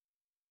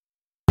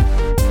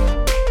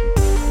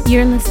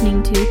You're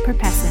listening to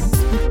Perpessence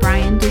with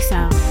Brian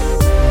Dussel.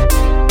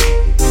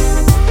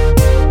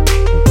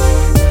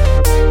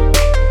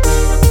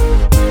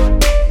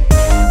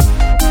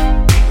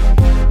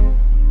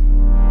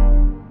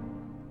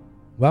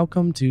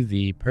 Welcome to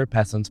the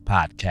Perpessence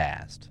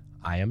Podcast.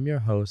 I am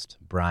your host,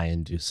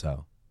 Brian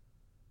Dussel.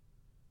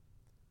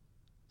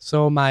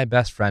 So my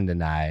best friend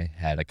and I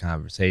had a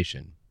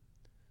conversation.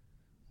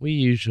 We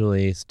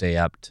usually stay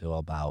up till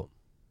about,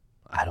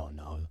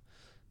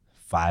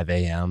 5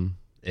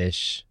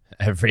 a.m.-ish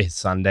every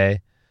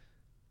Sunday.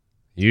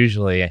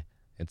 Usually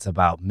it's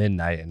about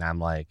midnight and I'm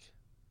like,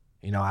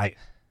 I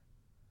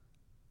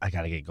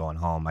got to get going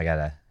home. I got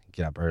to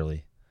get up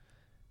early.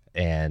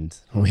 And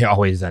we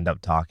always end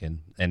up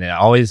talking. And it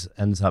always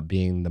ends up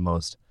being the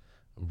most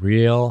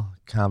real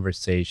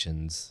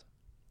conversations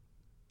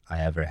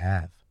I ever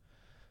have.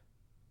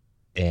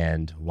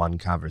 And one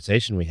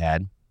conversation we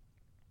had,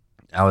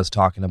 I was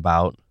talking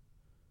about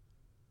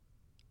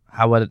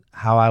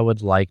how I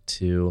would like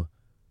to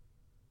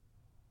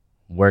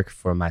work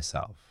for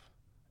myself.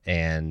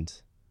 And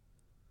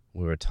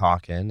we were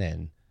talking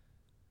and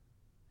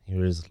he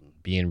was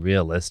being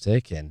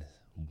realistic and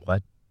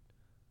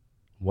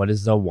what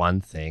is the one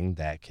thing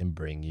that can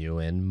bring you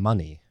in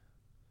money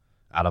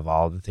out of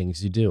all the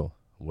things you do?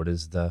 What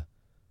is the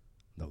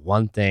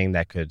one thing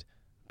that could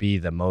be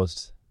the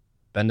most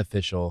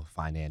beneficial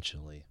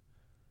financially?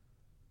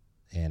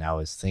 And I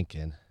was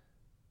thinking,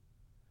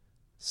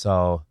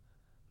 so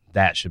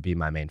that should be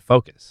my main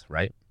focus,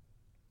 right?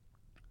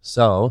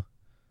 So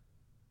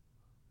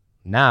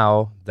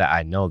now that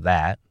I know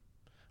that,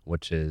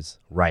 which is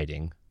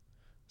writing,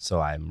 so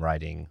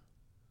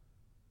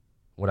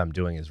what I'm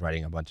doing is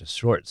writing a bunch of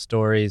short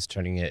stories,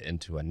 turning it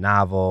into a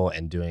novel,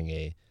 and doing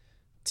a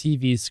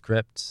TV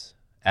script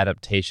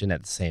adaptation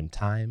at the same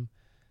time,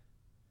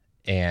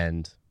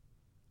 and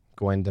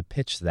going to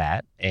pitch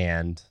that,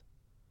 and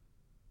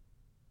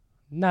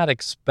not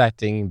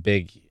expecting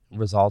big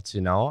results,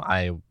 what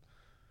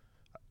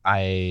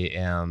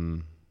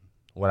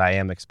I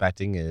am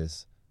expecting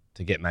is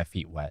to get my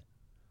feet wet.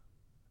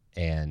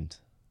 And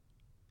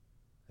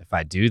if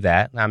I do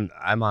that,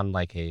 I'm on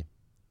like a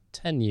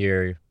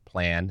 10-year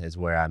plan is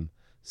where I'm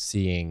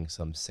seeing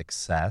some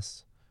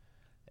success,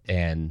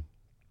 and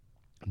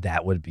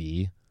that would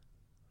be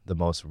the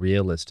most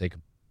realistic,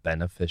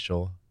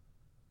 beneficial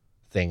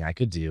thing I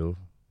could do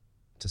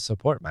to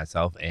support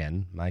myself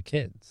and my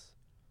kids.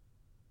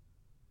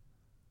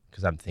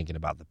 Because I'm thinking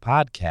about the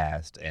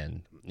podcast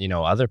and,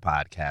 other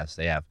podcasts,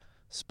 they have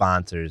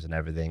sponsors and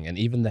everything. And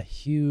even the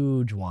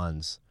huge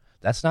ones,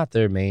 that's not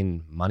their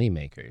main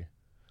moneymaker.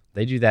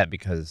 They do that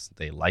because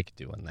they like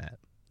doing that.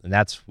 And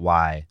that's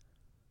why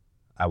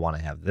I want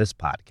to have this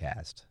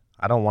podcast.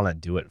 I don't want to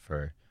do it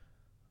for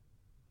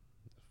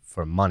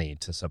money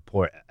to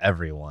support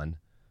everyone.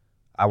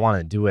 I want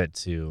to do it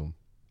to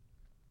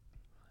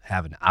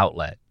have an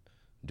outlet,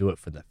 do it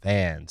for the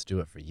fans, do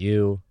it for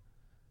you,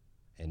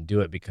 and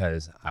do it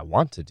because I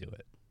want to do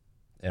it.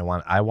 And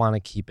I want to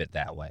keep it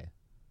that way.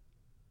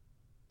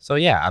 So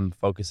yeah, I'm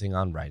focusing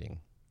on writing.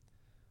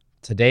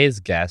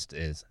 Today's guest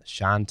is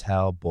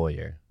Shauntelle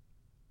Boyer.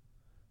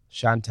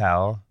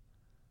 Shauntelle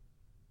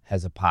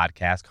has a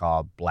podcast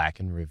called Black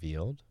and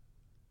Revealed,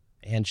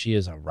 and she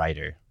is a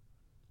writer.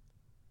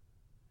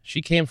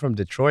 She came from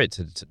Detroit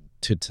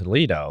to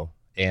Toledo,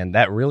 and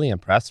that really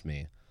impressed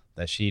me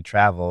that she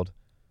traveled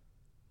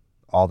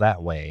all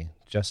that way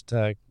just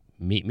to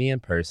meet me in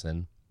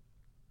person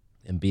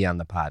and be on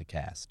the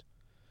podcast.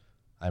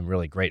 I'm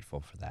really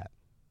grateful for that.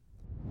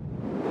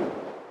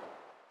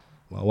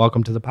 Well,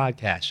 welcome to the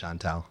podcast,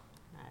 Shauntelle.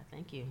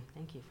 Thank you.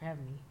 Thank you for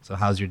having me. So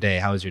how's your day?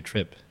 How was your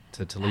trip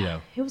to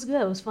Toledo? It was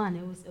good. It was fun.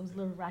 It was a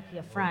little rocky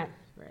up front,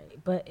 right?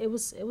 But it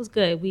was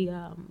good. We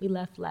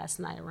left last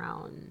night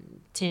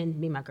around 10,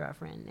 me and my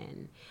girlfriend,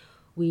 and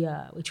we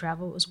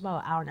traveled. It was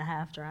about an hour and a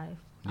half drive.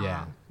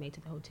 Yeah. Made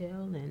to the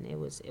hotel, and it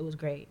was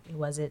great. It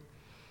wasn't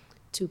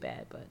too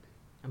bad, but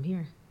I'm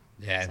here.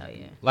 Yeah. So,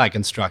 yeah. A lot of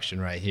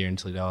construction right here in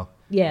Toledo.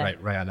 Yeah.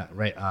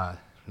 Right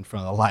in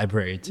front of the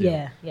library too.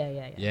 Yeah.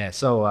 Yeah.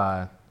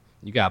 So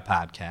you got a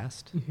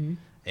podcast, Mm-hmm.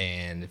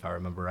 and if I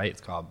remember right,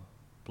 it's called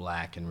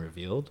Black and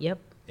Revealed. Yep.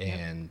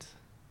 And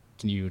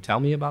can you tell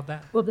me about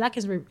that? Well, Black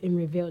and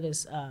Revealed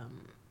is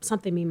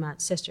something me and my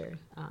sister,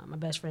 my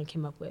best friend,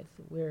 came up with.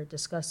 We're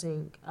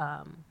discussing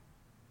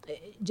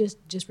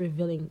just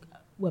revealing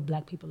what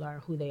Black people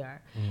are, who they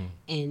are,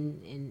 in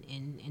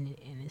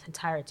its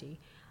entirety.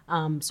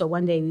 So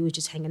one day we were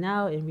just hanging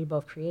out, and we were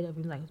both creative.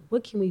 We were like,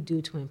 what can we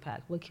do to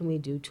impact? What can we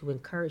do to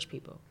encourage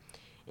people?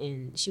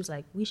 And she was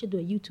like, we should do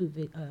a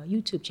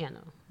YouTube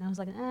channel. And I was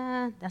like,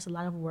 that's a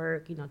lot of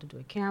work, to do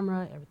a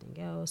camera, everything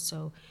else.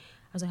 So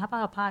I was like, how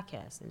about a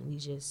podcast? And we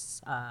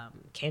just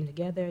came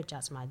together,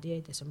 got some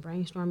ideas, did some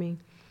brainstorming,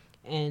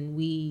 and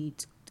we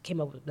came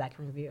up with Black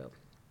and Revealed.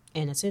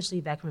 And essentially,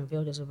 Black and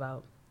Revealed is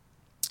about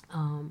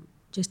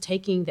just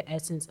taking the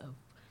essence of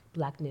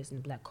Blackness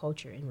and Black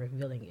culture and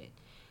revealing it,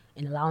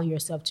 and allowing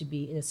yourself to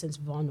be, in a sense,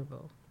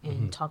 vulnerable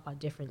and talk about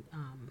different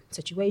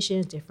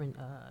situations, different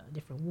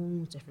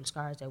wounds, different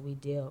scars that we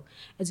deal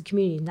as a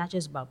community, not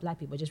just about Black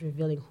people, just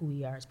revealing who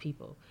we are as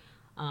people.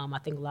 I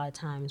think a lot of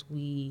times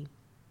we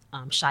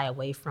shy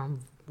away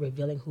from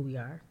revealing who we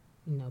are,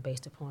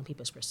 based upon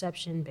people's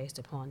perception, based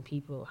upon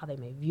people, how they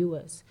may view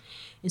us.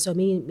 And so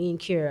me and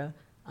Kira,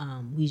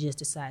 we just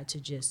decided to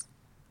just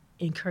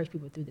encourage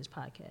people through this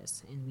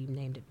podcast, and we've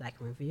named it Black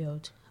and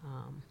Revealed,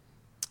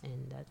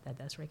 and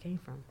that's where it came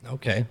from.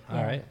 Okay,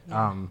 all right.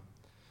 Yeah.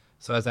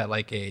 So is that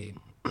like a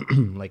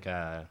like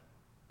a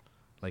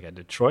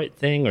Detroit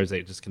thing, or is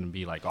it just going to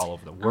be like all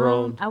over the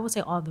world? I would say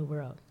all over the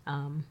world.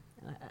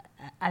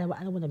 I don't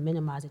want to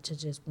minimize it to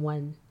just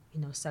one,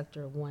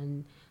 sector,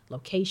 one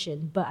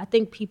location, but I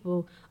think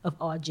people of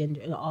all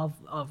gender,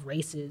 of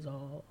races,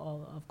 all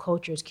of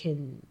cultures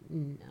can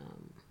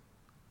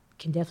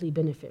definitely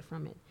benefit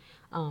from it,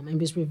 and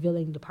just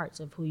revealing the parts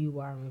of who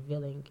you are and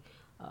revealing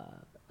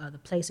the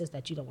places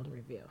that you don't want to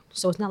reveal.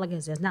 So it's not like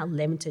it's not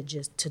limited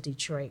just to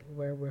Detroit,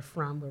 where we're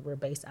from, where we're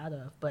based out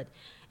of, but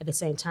at the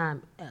same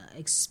time,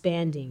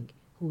 expanding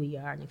who we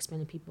are and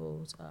expanding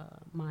people's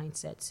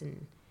mindsets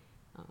and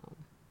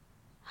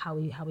how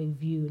we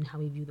view and how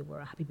we view the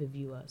world, how people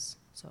view us.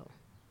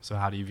 So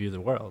how do you view the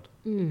world?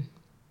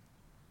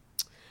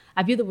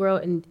 I view the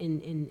world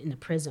in a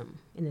prism,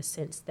 in the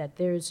sense that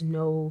there's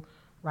no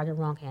right or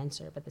wrong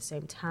answer, but at the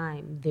same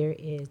time, there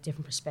is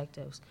different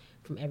perspectives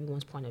from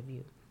everyone's point of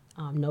view.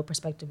 No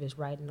perspective is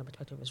right and no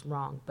perspective is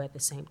wrong, but at the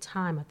same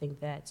time, I think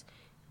that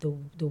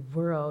the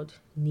world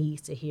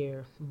needs to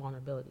hear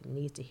vulnerability,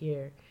 needs to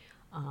hear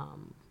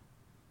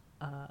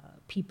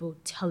people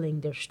telling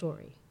their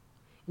story.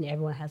 And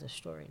everyone has a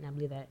story, and I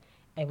believe that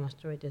everyone's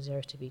story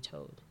deserves to be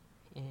told.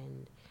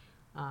 And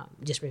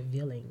just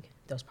revealing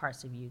those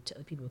parts of you to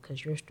other people,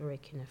 because your story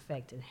can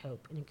affect and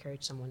help and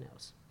encourage someone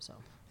else. So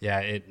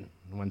yeah,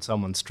 when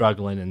someone's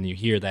struggling and you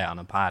hear that on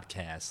a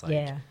podcast,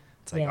 like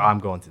it's like, oh, I'm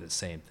going through the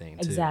same thing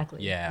too.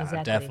 Exactly. Yeah, exactly.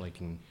 I definitely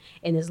can.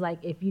 And it's like,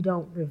 if you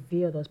don't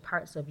reveal those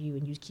parts of you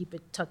and you keep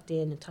it tucked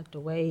in and tucked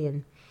away,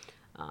 and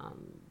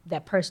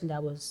that person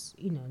that was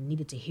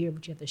needed to hear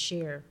what you have to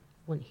share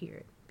wouldn't hear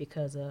it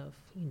because of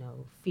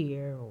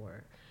fear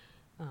or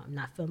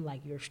not feeling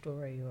like your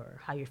story or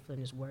how you're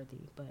feeling is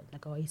worthy. But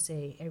like I always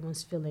say,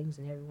 everyone's feelings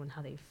and everyone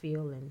how they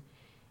feel and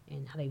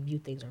how they view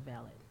things are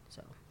valid.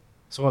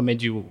 So what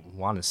made you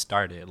want to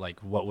start it? Like,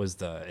 what was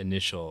the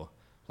initial,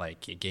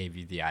 like, it gave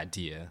you the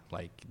idea?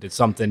 Like, did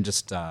something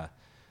just, was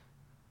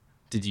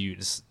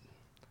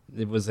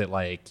it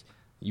like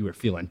you were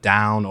feeling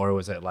down, or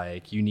was it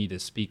like you need to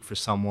speak for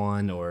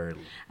someone, or?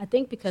 I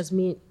think because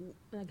me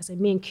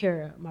and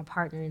Kira, my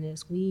partner in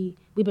this, we've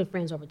been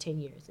friends over 10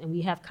 years, and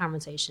we have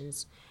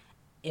conversations,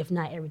 if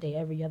not every day,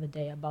 every other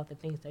day, about the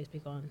things that we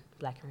speak on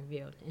Black and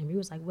Revealed. And we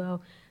was like,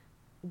 well,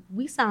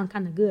 we sound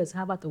kind of good, so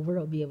how about the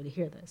world be able to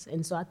hear this?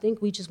 And so I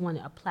think we just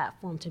wanted a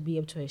platform to be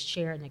able to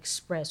share and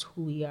express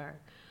who we are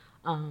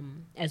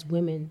as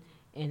women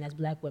and as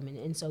Black women.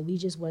 And so we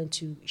just wanted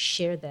to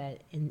share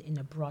that in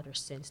a broader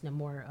sense, in a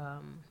more,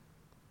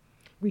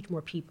 reach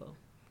more people.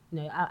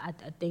 I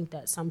think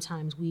that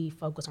sometimes we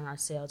focus on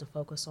ourselves and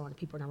focus on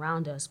people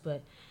around us,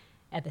 but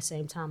at the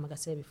same time, like I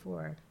said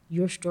before,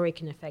 your story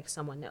can affect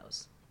someone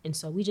else. And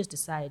so we just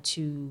decided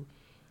to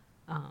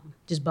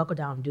just buckle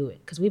down and do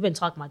it, because we've been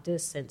talking about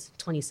this since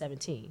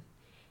 2017,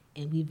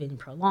 and we've been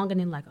prolonging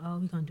it, like, oh,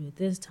 we're going to do it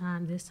this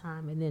time,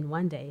 and then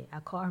one day I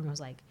called her and I was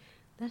like,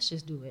 let's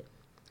just do it.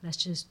 Let's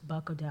just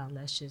buckle down.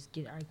 Let's just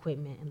get our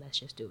equipment and let's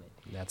just do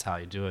it. That's how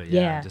you do it.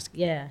 Yeah.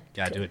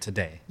 Got to do it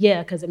today.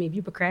 Yeah, because, if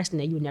you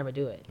procrastinate, you would never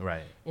do it.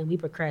 Right. And we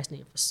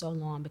procrastinated for so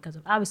long because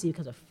of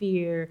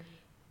fear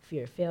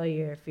of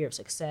failure, fear of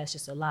success,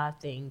 just a lot of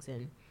things.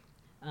 And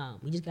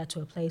we just got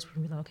to a place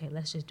where we were like, okay,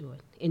 let's just do it.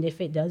 And if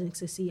it doesn't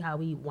succeed how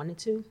we want it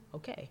to,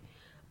 okay.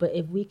 But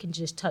if we can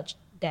just touch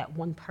that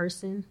one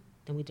person,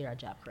 then we did our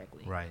job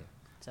correctly. Right.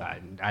 So.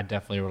 I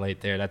definitly relate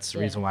there. That's the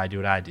reason why I do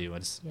what I do.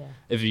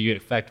 If you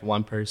affect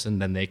one person,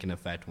 then they can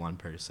affect one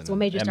person. So what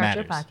made you start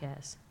your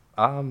podcast?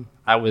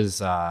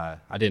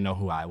 I didn't know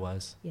who I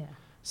was. Yeah.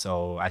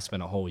 So I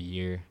spent a whole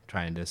year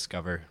trying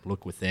to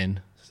look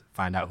within,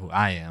 find out who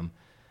I am,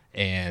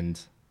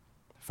 and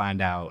find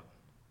out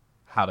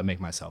how to make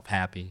myself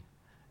happy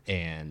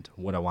and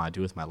what I want to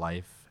do with my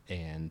life.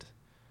 And,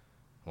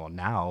 well,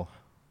 now,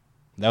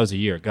 that was a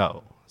year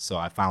ago. So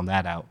I found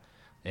that out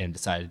and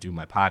decided to do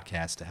my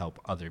podcast to help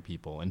other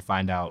people and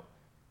find out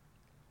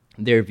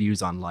their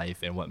views on life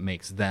and what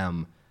makes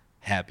them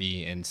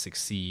happy and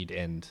succeed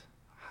and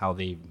how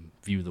they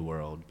view the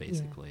world,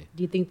 basically. Yeah.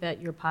 Do you think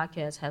that your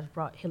podcast has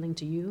brought healing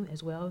to you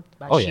as well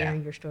by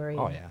sharing your story?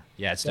 Oh, yeah.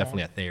 Yeah, it's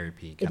definitely a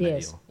therapy kind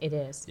of deal. It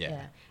is.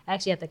 Yeah. I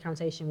actually had that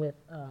conversation with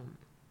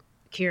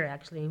Kira,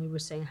 actually, and we were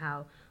saying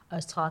how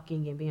us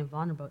talking and being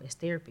vulnerable is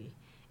therapy.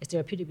 It's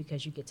therapeutic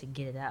because you get to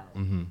get it out.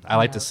 Mm-hmm. I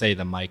like to say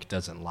the mic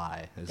doesn't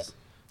lie.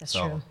 That's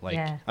true.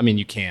 I mean,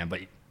 you can, but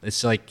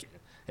it's like,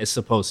 it's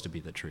supposed to be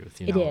the truth,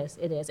 you know?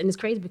 It is. And it's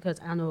crazy because,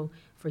 I don't know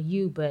for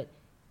you, but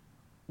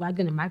when I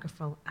get in the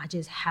microphone, I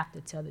just have to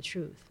tell the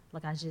truth.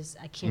 Like I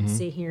can't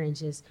sit here and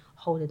just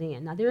hold it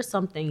in. Now there are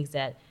some things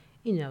that,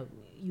 you know,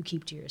 you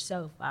keep to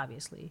yourself,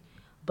 obviously,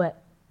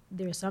 but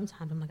there are some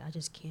times I'm like, I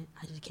just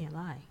can't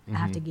lie. I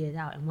have to get it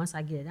out, and once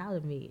I get it out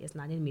of me, it's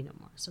not in me no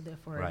more. So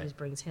therefore, it just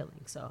brings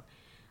healing. So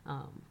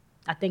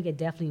I think it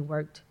definitely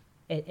worked.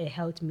 It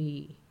helped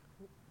me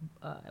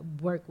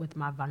work with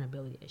my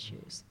vulnerability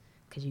issues,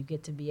 because you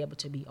get to be able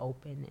to be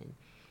open and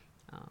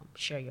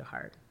share your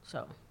heart.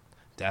 So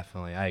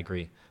definitely, I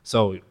agree.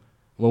 So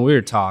when we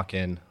were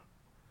talking,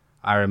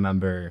 I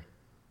remember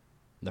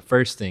the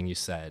first thing you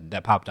said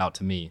that popped out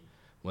to me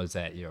was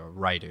that you're a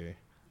writer.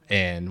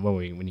 And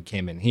when you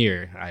came in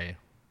here, I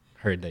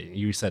heard that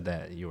you said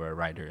that you were a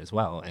writer as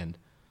well. And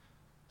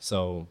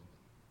so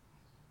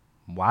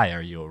why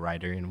are you a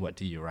writer, and what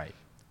do you write?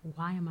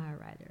 Why am I a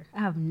writer? I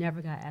have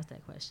never got asked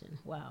that question.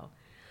 Wow.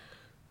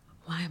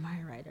 Why am I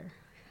a writer?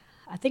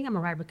 I think I'm a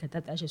writer because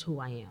that's just who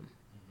I am.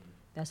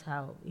 That's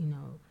how, you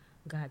know,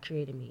 God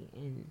created me.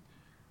 And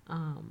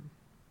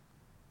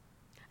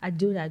I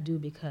do what I do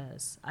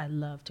because I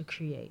love to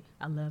create.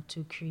 I love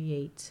to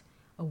create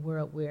a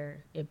world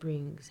where it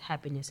brings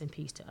happiness and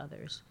peace to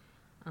others.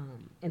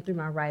 And through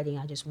my writing,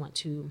 I just want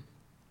to,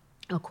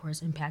 of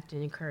course, impact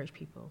and encourage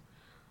people.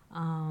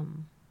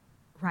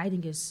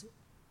 Writing is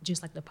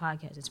just like the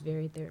podcast. It's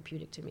very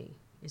therapeutic to me.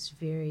 It's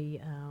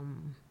very,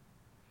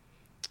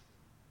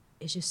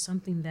 it's just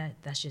something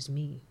that's just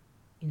me.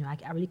 You know, I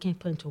really can't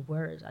put into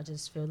words. I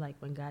just feel like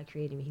when God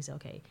created me, he said,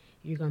 okay,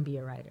 you're going to be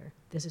a writer.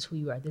 This is who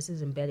you are. This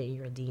is embedded in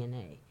your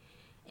DNA.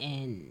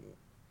 And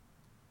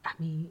I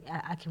mean,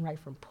 I can write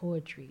from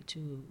poetry to,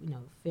 you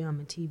know, film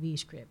and TV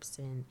scripts.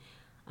 And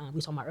we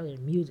was talking about earlier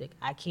music.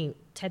 I can't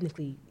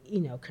technically, you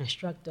know,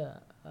 construct a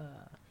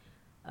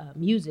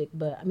music,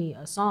 but I mean,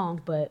 a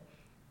song, but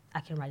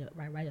I can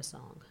write a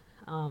song.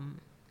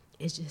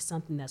 It's just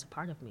something that's a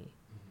part of me.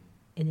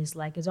 And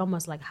it's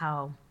almost like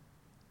how,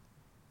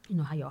 you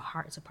know, how your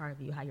heart is a part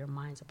of you, how your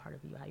mind's a part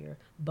of you, how your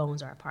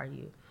bones are a part of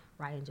you.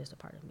 Writing's just a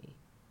part of me.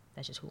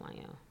 That's just who I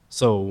am.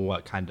 So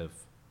what kind of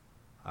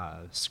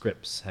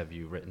scripts have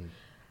you written?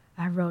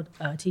 I wrote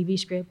a TV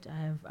script.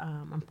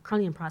 I'm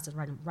currently in the process of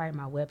writing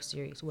my web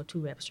series, or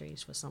 2 web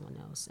series for someone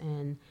else,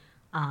 and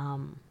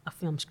a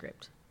film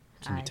script.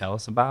 Can you tell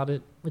us about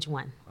it? Which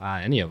one?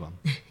 Any of them.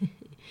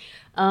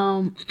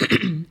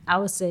 I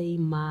would say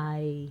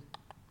my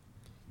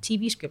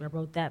TV script, I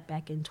wrote that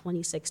back in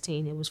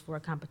 2016. It was for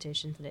a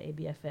competition for the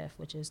ABFF,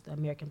 which is the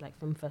American Black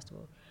Film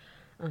Festival.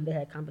 They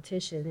had a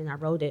competition, and I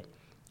wrote it.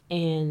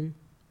 And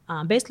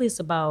basically it's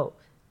about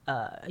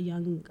a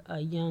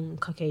young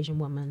Caucasian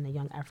woman, a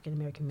young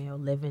African-American male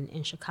living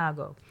in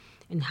Chicago,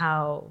 and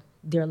how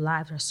their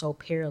lives are so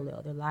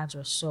parallel. Their lives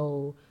are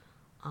so,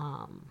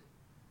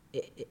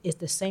 it's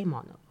the same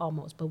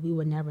almost, but we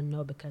would never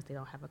know because they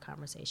don't have a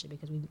conversation,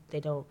 because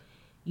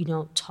you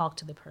don't talk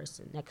to the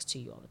person next to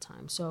you all the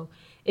time. So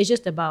it's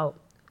just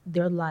about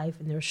their life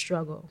and their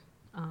struggle,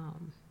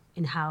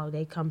 and how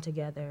they come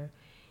together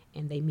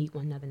and they meet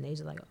one another, and they're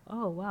just like,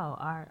 oh, wow,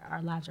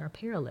 our lives are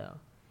parallel.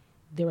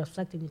 They're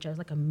reflecting each other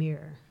like a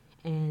mirror,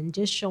 and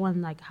just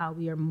showing like how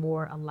we are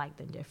more alike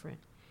than different,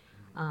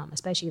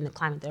 especially in the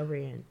climate that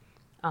we're in.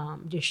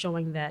 Just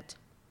showing that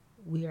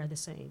we are the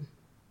same,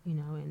 you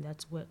know, and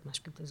that's what my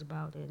script is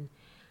about. And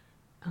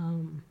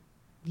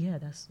yeah,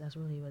 that's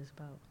really what it's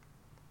about.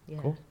 Yeah.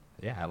 Cool.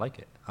 Yeah, I like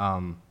it.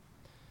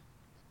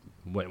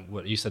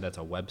 What you said, that's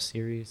a web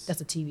series?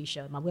 That's a TV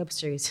show. My web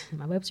series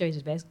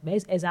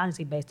is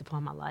honestly based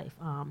upon my life.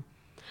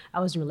 I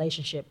was in a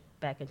relationship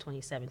back in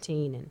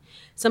 2017, and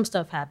some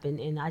stuff happened,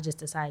 and I just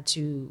decided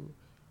to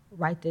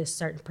write this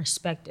certain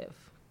perspective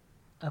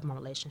of my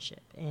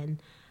relationship.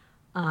 And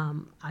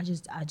I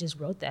just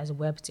wrote that as a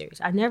web series.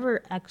 I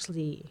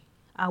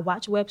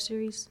watch web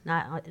series,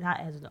 not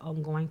as an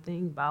ongoing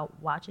thing, but I'll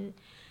watch it.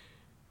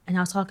 And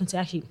I was talking to,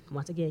 actually,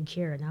 once again,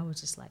 Kara, and I was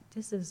just like,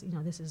 this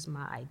is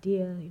my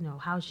idea, you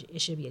know,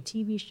 it should be a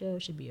TV show,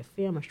 it should be a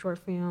film, a short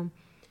film.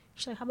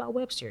 She's like, how about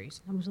web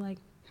series? And I was like,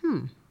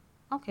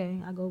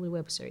 okay, I'll go with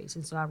web series.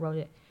 And so I wrote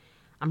it.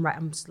 Like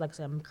I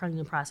said, I'm currently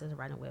in the process of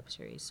writing a web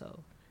series,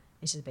 so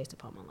it's just based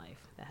upon my life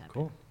that happened.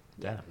 Cool.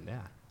 Yeah.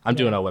 I'm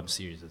doing a web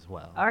series as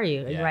well. Are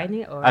you? Are you writing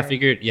it? Or? I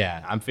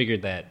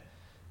figured that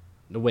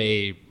the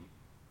way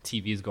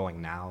TV is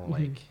going now,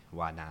 like,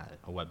 why not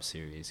a web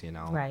series, you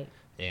know? Right.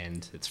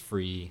 And it's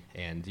free,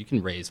 and you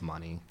can raise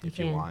money if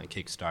you want,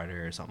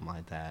 Kickstarter or something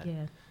like that.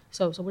 Yeah.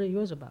 So what are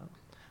yours about?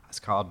 It's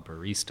called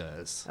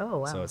Baristas. Oh,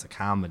 wow. So it's a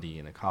comedy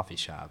in a coffee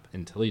shop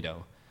in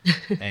Toledo.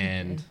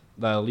 And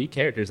the lead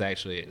character is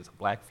a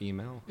black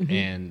female,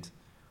 and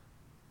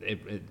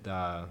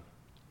the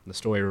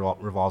story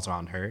revolves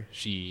around her.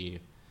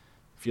 She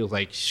feels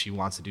like she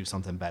wants to do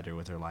something better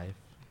with her life.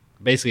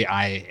 Basically,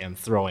 I am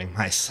throwing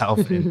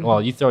myself in. Well,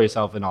 you throw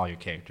yourself in all your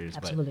characters.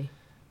 Absolutely.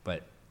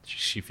 But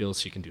she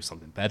feels she can do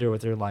something better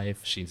with her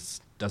life. She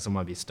doesn't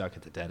want to be stuck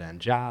at the dead-end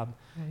job.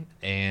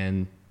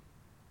 Right.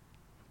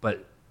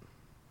 But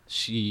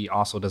she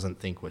also doesn't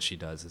think what she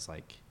does is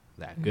like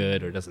that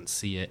good, or doesn't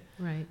see it.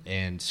 Right.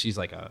 And she's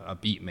like a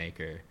beat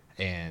maker,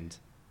 and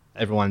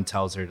everyone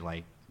tells her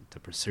like to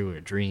pursue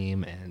her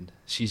dream, and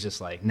she's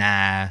just like,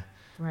 nah,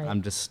 Right.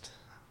 I'm just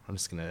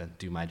gonna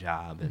do my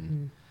job.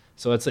 And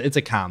so it's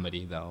a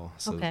comedy though.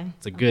 So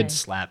it's a good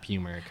slap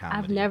humor comedy.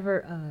 I've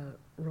never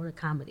wrote a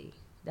comedy.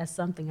 That's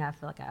something I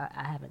feel like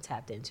I haven't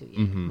tapped into yet.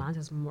 Mine's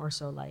is more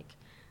so like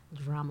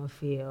drama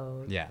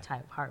feel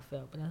type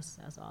heartfelt, but that's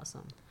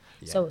awesome.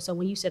 Yeah. So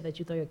when you said that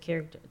you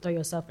throw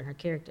yourself in her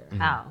character,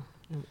 how?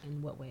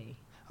 In what way?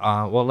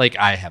 Well, like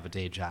I have a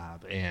day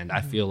job, and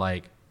I feel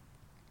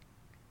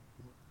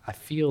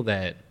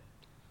that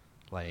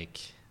like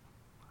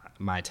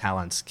my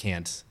talents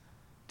can't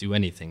do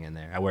anything in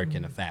there. I work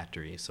in a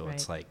factory, so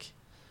it's like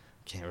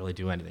can't really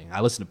do anything.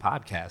 I listen to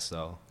podcasts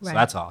though, so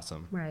that's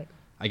awesome. Right.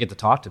 I get to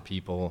talk to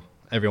people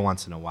every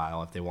once in a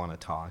while if they want to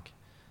talk,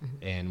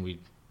 and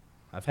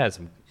I've had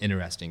some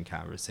interesting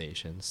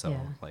conversations. So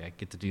like I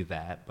get to do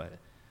that, but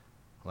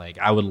like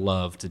I would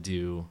love to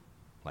do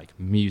like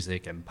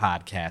music and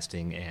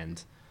podcasting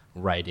and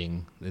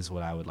writing is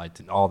what I would like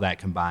to, all that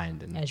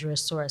combined. And as your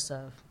source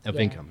of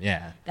income,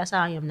 That's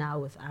how I am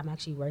now. I'm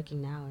actually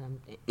working now,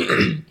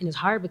 and it's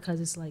hard because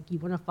it's like you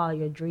want to follow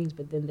your dreams,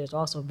 but then there's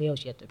also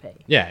bills you have to pay.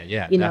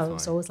 Yeah, you know.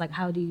 So it's like,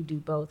 how do you do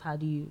both? How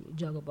do you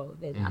juggle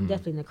both? And I'm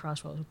definitely in the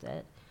crossroads with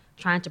that,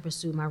 trying to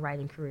pursue my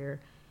writing career,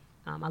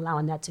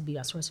 allowing that to be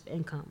a source of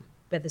income,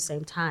 but at the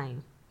same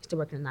time, still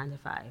working a 9 to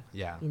 5.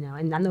 Yeah, you know.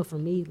 And I know for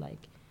me,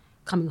 like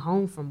coming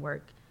home from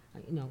work,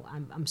 you know,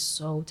 I'm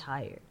so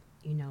tired.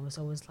 You know,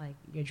 so it's like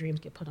your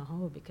dreams get put on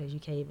hold because you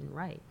can't even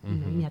write. You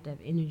know, you have to have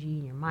energy,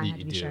 and your mind has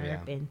to be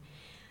sharp. And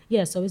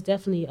so it's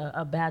definitely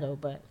a battle,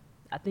 but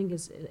I think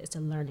it's a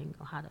learning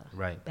on how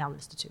to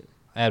balance the two.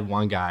 I had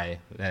one guy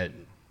that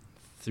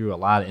threw a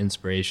lot of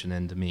inspiration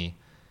into me,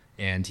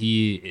 and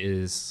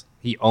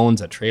he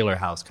owns a trailer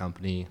house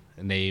company,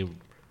 and they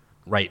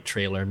write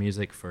trailer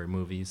music for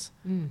movies,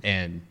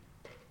 and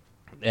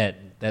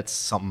that's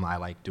something I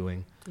like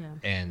doing. Yeah.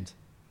 And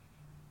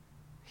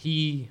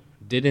he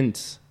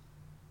didn't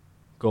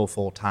go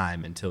full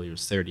time until he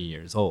was 30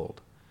 years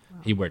old. Wow.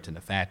 He worked in a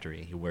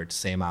factory. He worked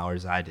same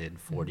hours I did,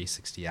 40,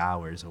 60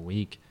 hours a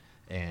week.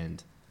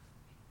 And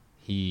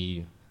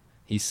he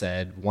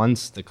said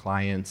once the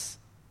clients,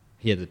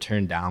 he had to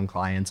turn down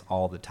clients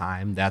all the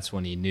time, that's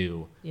when he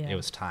knew it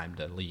was time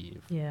to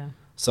leave. Yeah.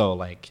 So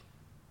like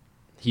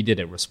he did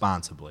it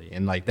responsibly,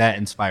 and like that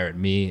inspired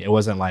me. It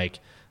wasn't like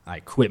I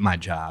quit my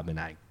job and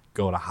I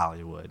go to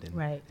Hollywood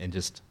and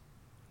just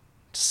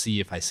see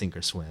if I sink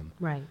or swim.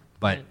 Right.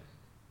 But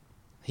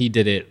he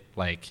did it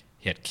like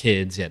he had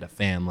kids, he had a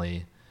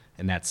family,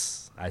 and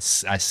that's I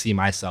see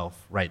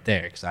myself right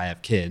there because I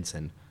have kids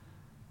and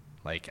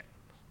like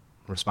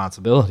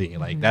responsibility.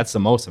 Like that's the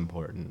most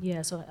important.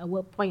 Yeah. So at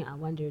what point, I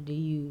wonder, do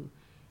you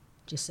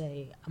just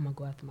say, I'm gonna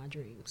go after my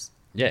dreams?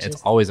 Yeah,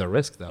 it's always a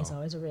risk though. It's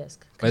always a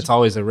risk. But it's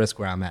always a risk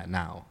where I'm at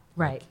now.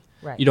 Right. Like,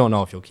 right. You don't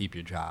know if you'll keep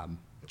your job.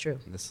 True.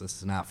 This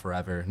is not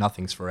forever.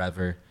 Nothing's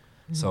forever.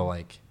 So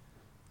like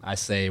I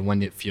say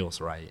when it feels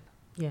right.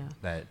 Yeah.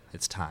 That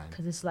it's time.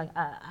 Because it's like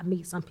I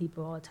meet some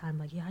people all the time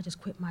like, I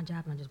just quit my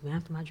job and I just went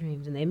after my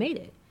dreams, and they made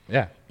it.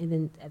 Yeah. And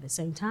then at the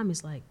same time,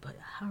 it's like, but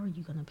how are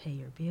you going to pay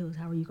your bills?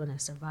 How are you going to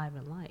survive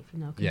in life? You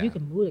know, because you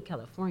can move to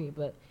California,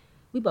 but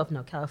we both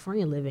know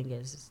California living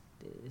is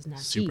not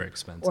super cheap.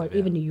 expensive. Or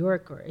even New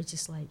York, or it's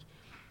just like,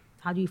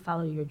 how do you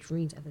follow your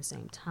dreams at the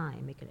same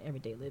time, make it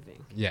everyday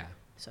living? Yeah.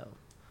 So.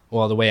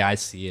 Well, the way I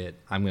see it,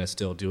 I'm going to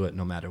still do it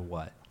no matter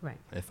what. Right.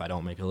 If I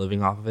don't make a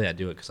living off of it, I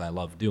do it because I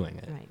love doing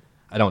it. Right.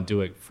 I don't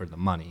do it for the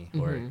money,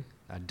 or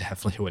I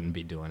definitely wouldn't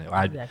be doing it.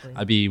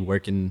 I'd be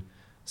working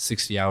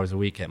 60 hours a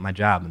week at my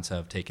job instead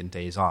of taking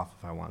days off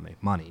if I want to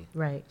make money.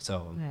 Right.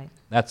 So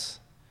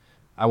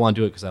I want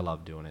to do it because I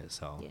love doing it.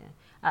 So yeah,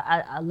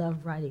 I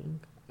love writing,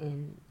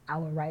 and I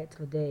will write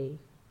till the day,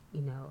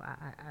 you know,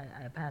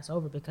 I pass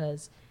over,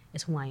 because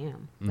it's who I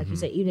am. Like you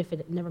said, even if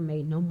it never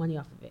made no money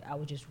off of it, I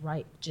would just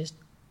write, just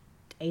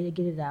to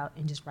get it out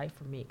and just write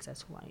for me, because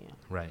that's who I am.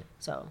 Right.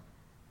 So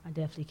I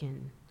definitely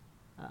can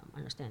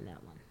understand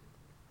that one.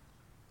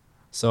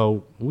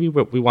 So we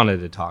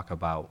wanted to talk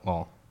about,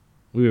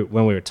 when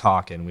we were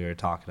talking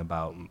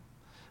about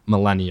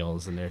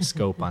millennials and their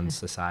scope on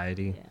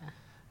society. Yeah.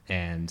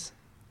 And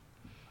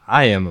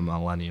I am a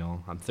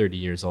millennial. I'm 30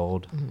 years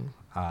old.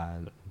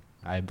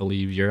 I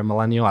believe you're a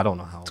millennial. I don't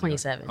know how old.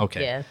 27.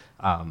 Okay. Yeah.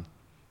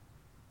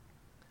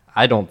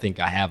 I don't think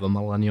I have a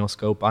millennial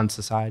scope on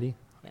society,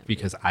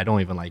 because I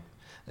don't even like.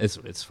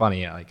 It's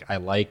funny. Like I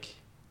like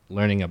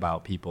learning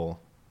about people,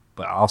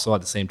 but also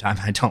at the same time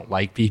I don't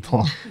like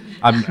people.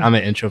 I'm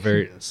an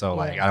introvert, so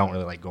like I don't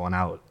really like going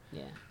out.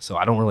 Yeah. So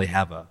I don't really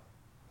have a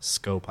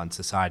scope on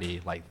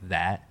society like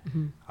that.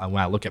 When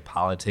I look at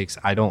politics,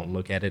 I don't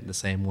look at it the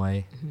same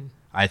way.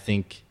 I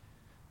think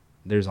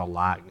there's a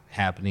lot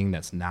happening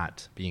that's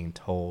not being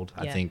told.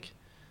 I think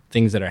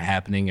things that are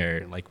happening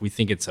are like, we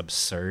think it's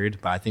absurd,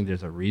 but I think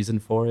there's a reason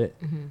for it.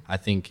 I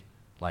think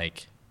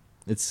like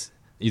it's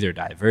either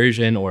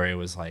diversion or it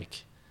was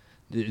like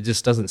it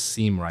just doesn't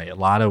seem right. A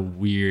lot of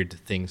weird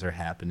things are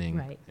happening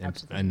Right,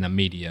 in the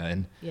media,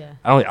 and Yeah.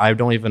 I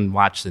don't even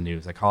watch the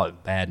news. I call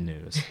it bad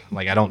news.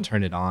 Like, I don't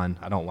turn it on.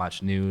 I don't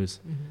watch news,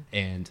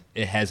 and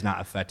it has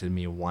not affected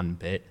me one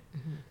bit.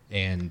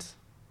 And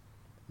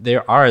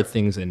there are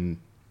things in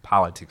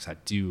politics I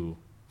do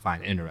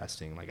find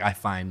interesting. Like, I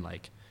find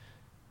like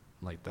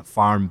the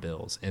farm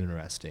bills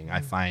interesting.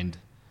 I find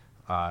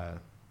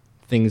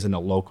things in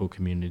the local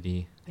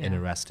community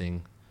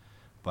interesting,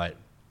 but.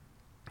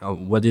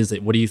 What is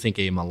it? What do you think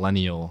a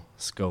millennial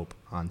scope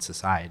on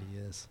society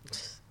is?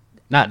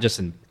 Not just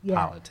in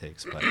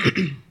politics, but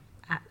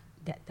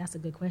That's a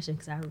good question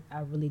because I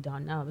really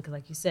don't know because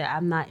like you said,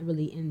 I'm not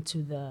really into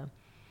I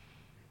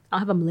don't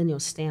have a millennial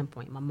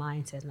standpoint. My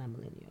mind says not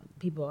millennial.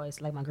 People always,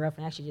 like my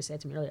girlfriend actually just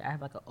said to me earlier, I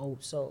have like an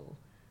old soul.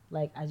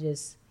 Like I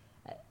guess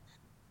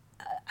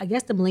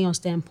the millennial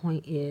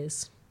standpoint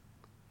is,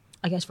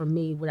 I guess for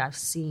me, what I've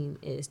seen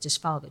is just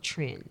follow the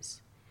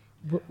trends.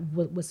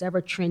 What's ever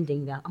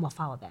trending, that I'm gonna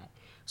follow that.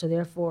 So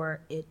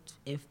therefore,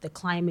 if the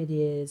climate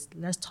is,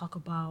 let's talk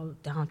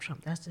about Donald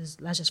Trump. Let's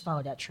just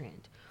follow that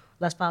trend.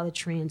 Let's follow the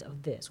trend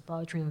of this.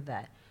 Follow the trend of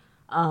that.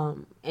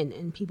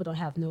 And people don't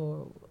have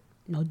no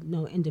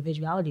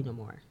individuality no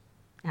more.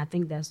 And I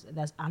think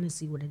that's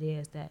honestly what it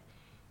is, that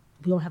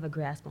we don't have a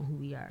grasp on who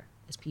we are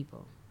as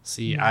people.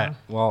 See, You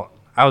know?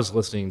 I was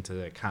listening to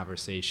the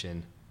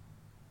conversation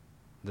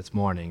this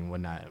morning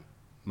when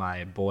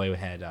my boy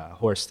had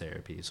horse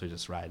therapy, so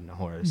just riding a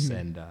horse,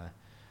 and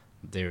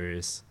there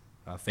was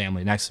a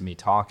family next to me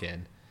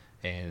talking,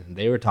 and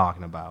they were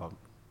talking about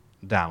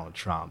Donald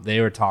Trump. They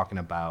were talking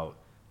about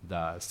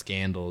the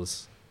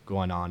scandals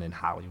going on in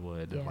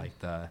Hollywood, like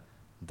the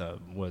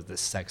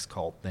sex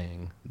cult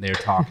thing. They were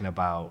talking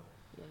about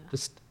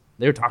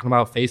they were talking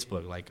about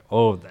Facebook, like,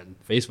 oh, then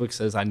Facebook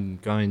says I'm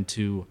going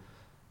to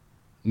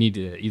need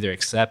to either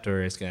accept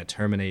or it's going to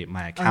terminate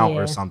my account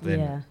or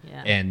something.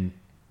 And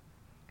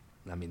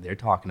I mean, they're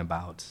talking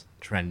about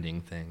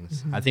trending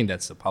things. I think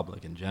that's the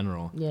public in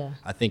general. Yeah.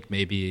 I think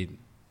maybe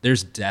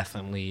there's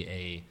definitely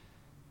a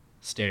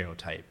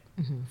stereotype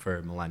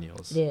for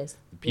millennials. It is.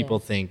 People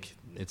think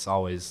it's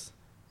always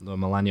the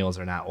millennials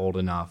are not old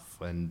enough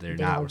and they're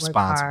They not don't work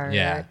responsible. hard,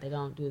 Yeah. They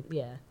don't do.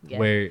 Yeah.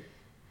 Where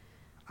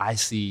I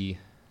see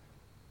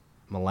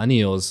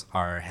millennials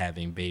are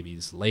having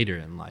babies later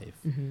in life.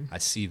 I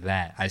see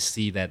that. I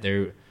see that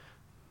they're.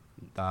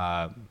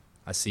 I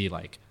see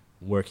like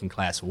working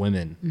class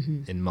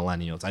women in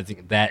millennials. I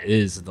think that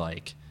is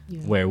like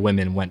where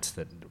women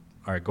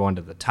are going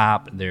to the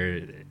top.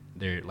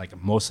 They're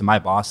like, most of my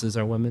bosses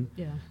are women.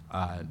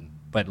 Yeah.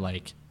 But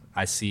like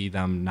I see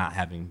them not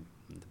having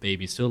the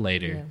babies till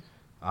later.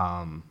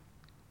 Yeah.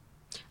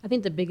 I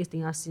think the biggest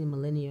thing I see in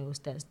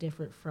millennials that's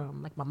different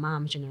from like my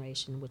mom's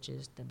generation, which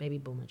is the baby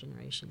boomer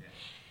generation,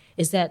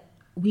 is that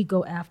we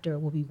go after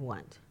what we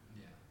want.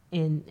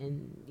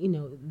 And you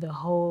know, the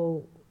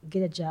whole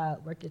get a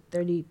job, work at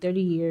 30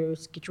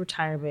 years, get your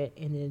retirement,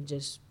 and then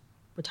just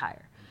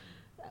retire.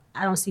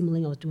 I don't see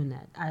millennials doing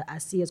that. I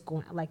see us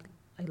going, like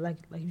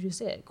you just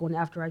said, going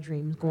after our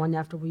dreams, going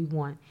after what we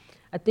want.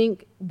 I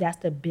think that's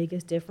the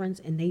biggest difference,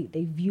 and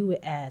they view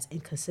it as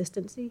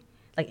inconsistency,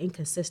 like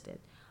inconsistent.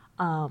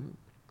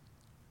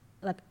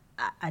 Like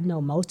I know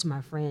most of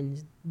my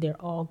friends, they're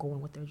all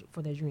going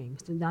for their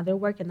dreams. Now they're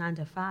working 9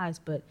 to 5s,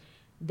 but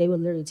they will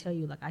literally tell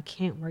you, like, I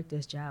can't work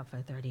this job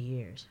for 30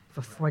 years,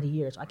 for 40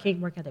 years. I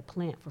can't work at a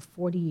plant for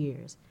 40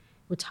 years,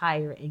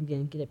 retire, and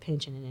then get a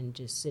pension and then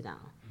just sit down.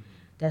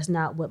 That's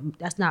not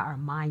our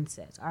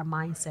mindset. Our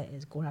mindset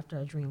is going after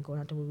our dream, going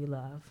after what we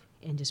love,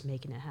 and just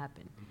making it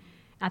happen.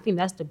 I think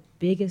that's the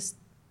biggest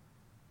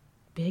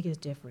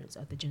difference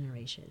of the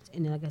generations.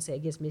 And then, like I said,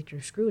 it gets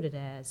misconstrued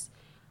as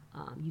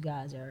you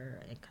guys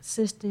are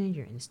inconsistent,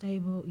 you're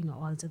unstable, you know,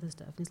 all this other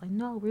stuff. And it's like,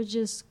 no, we're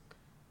just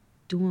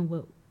doing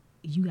what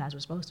you guys were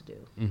supposed to do.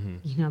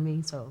 You know what I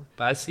mean? So,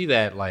 but I see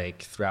that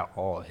like throughout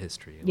all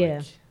history.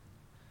 Like,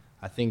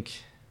 I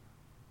think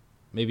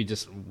maybe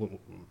just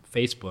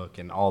Facebook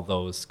and all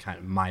those kind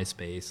of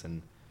MySpace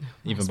and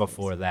even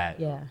before that,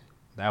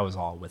 that was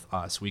all with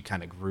us. We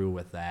kind of grew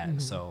with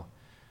that. So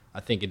I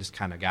think it just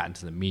kind of got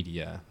into the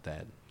media.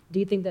 That. Do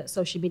you think that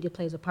social media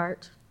plays a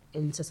part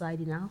in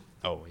society now?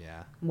 Oh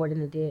yeah, more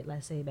than it did,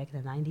 let's say, back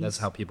in the 90s. That's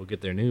how people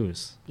get their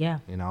news. Yeah,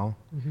 you know.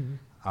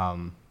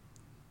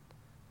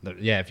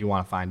 If you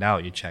want to find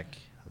out, you check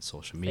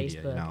social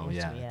media. Facebook,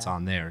 Instagram, it's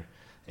on there.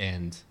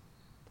 And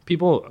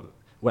people,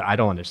 what I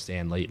don't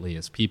understand lately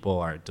is people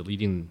are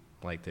deleting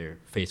like their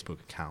Facebook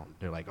account.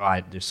 They're like,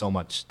 there's so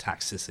much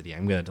toxicity,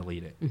 I'm gonna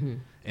delete it, and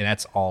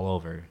that's all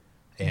over.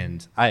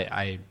 And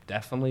I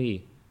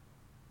definitely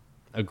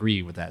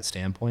agree with that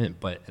standpoint,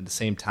 but at the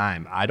same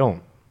time, I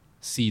don't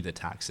see the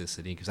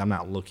toxicity because I'm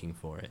not looking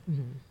for it.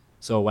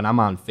 So when I'm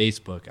on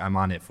Facebook, I'm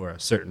on it for a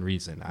certain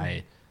reason.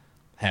 I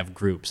have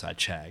groups I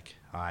check.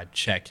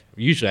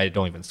 Usually I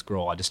don't even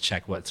scroll. I just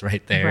check what's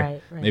right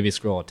there. Right. Maybe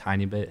scroll a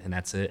tiny bit and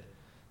that's it.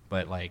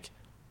 But like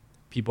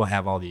people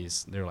have all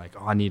these, they're like,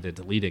 I need to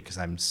delete it because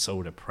I'm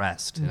so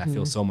depressed and I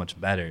feel so much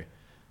better.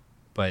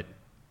 But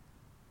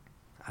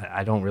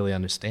I don't really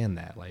understand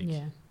that. Like,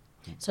 Yeah.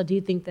 So do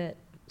you think that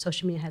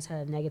social media has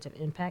had a negative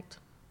impact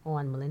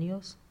on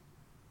millennials?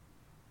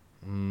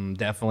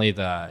 definitely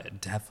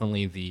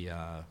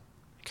the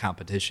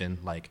competition.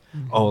 Like,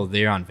 oh,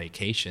 they're on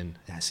vacation.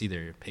 I see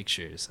their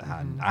pictures.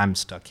 I'm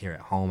stuck here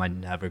at home. I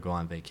never go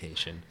on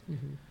vacation.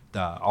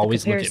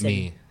 Always look at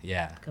me.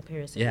 Yeah.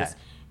 Comparison. Yeah.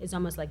 It's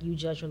almost like you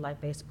judge your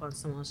life based upon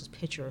someone else's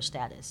picture or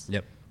status.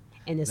 Yep.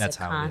 And it's That's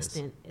a how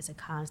constant. It's a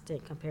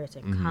constant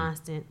comparison.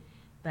 Constant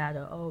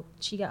battle. Oh,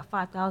 she got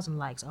 5,000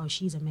 likes. Oh,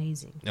 she's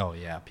amazing. Oh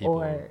yeah.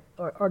 People.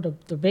 Or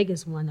the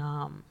biggest one.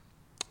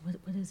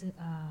 What is it?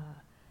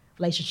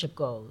 Relationship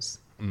goals.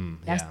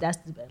 That's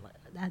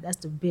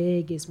the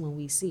biggest one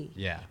we see.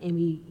 Yeah. And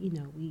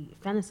we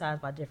fantasize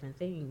about different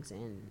things,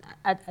 and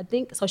I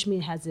think social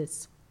media has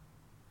its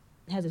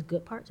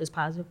good parts, its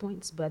positive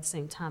points, but at the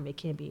same time it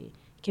can be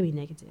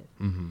negative.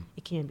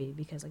 It can be,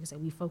 because like I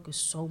said, we focus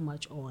so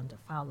much on the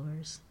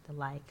followers, the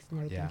likes, and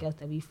everything else,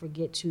 that we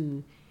forget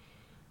to,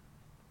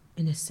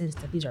 in a sense,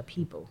 that these are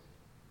people.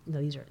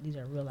 These are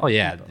real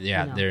life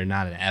people. They're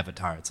not an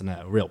avatar. It's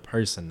a real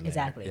person.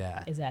 Exactly.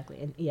 Yeah. Exactly.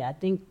 And I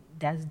think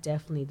that's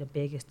definitely the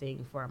biggest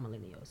thing for our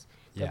millennials.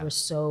 That we're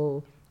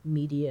so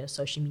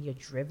social media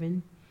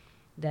driven,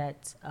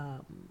 that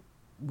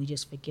we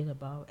just forget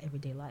about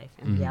everyday life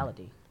and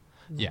reality.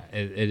 Yeah,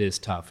 it is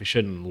tough. We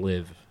shouldn't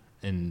live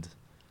in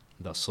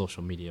the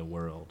social media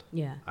world.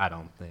 Yeah. I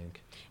don't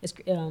think. It's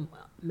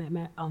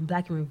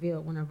Black and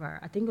Revealed,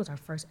 I think it was our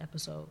first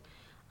episode,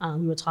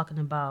 we were talking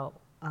about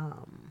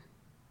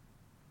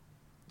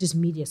just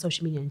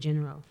social media in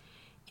general,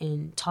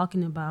 and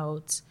talking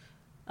about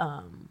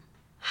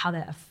how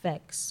that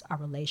affects our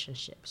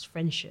relationships,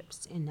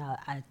 friendships. And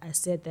I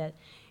said that,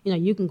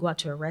 you can go out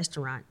to a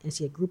restaurant and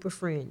see a group of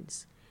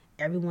friends.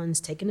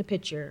 Everyone's taking a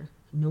picture.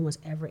 No one's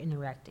ever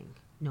interacting.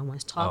 No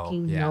one's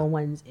talking. No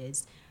one's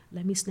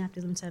let me snap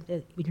this, let me snap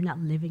this. But you're not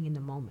living in the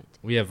moment.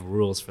 We have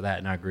rules for that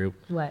in our group.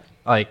 What?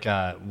 Like,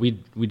 we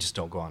just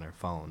don't go on our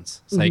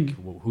phones. It's like,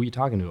 who are you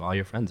talking to? All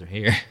your friends are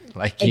here.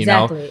 Like,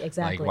 Exactly.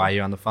 Like, why are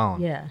you on the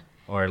phone? Yeah.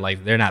 Or,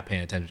 like, they're not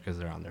paying attention because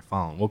they're on their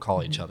phone. We'll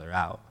call each other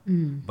out.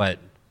 But,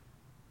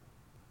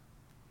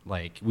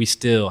 like, we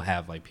still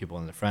have, like, people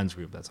in the friends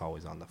group that's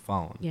always on the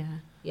phone.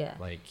 Yeah.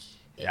 Like,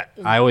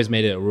 I always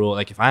made it a rule.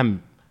 Like,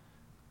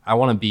 I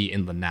want to be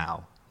in the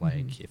now.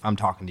 Like, if I'm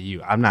talking to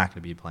you, I'm not going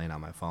to be playing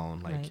on my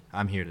phone. Like,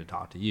 I'm here to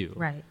talk to you.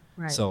 Right.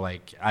 So,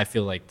 like, I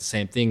feel like the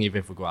same thing even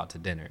if we go out to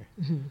dinner.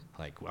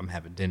 Like, I'm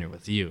having dinner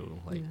with you.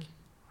 Like,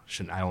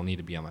 I don't need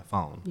to be on my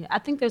phone. Yeah, I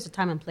think there's a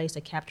time and place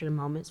to capture the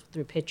moments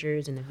through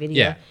pictures and the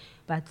video. Yeah.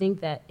 But I think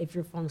that if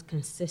your phone is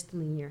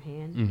consistently in your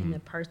hand, and the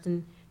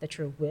person that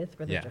you're with,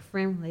 whether it's a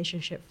friend,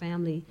 relationship,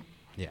 family,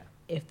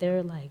 if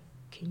they're like,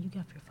 can you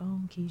get off your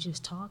phone? Can you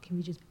just talk? Can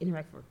we just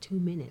interact for 2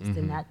 minutes?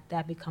 Then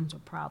that becomes a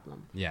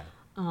problem. Yeah.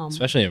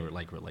 Especially in,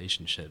 like,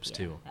 relationships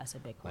too. That's a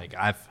big one. Like,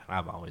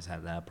 I've always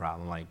had that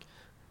problem. Like,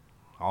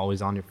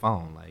 always on your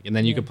phone. Like, and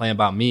then you complain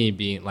about me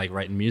being, like,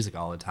 writing music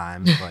all the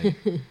time. Like,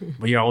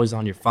 but you're always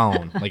on your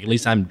phone. Like, at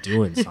least I'm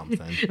doing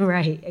something.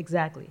 Right.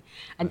 Exactly.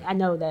 And I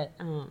know that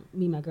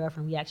me and my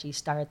girlfriend, we actually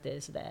started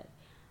this, that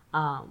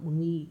when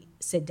we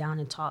sit down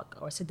and talk,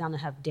 or sit down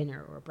and have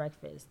dinner or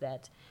breakfast,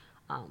 that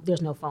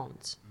there's no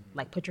phones.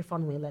 Like, put your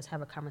phone away. Let's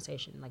have a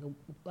conversation.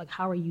 Like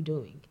how are you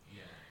doing?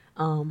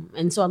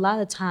 And so a lot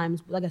of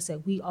times, like I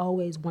said, we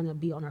always want to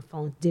be on our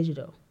phones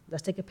digital.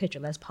 Let's take a picture.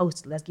 Let's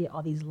post it. Let's get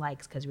all these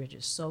likes because we're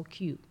just so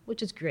cute,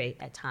 which is great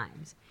at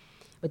times.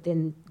 But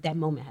then that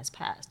moment has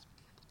passed.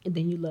 And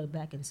then you look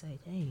back and say,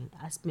 dang,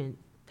 I spent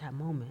that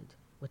moment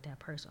with that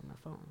person on my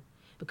phone.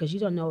 Because you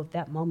don't know if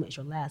that moment is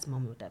your last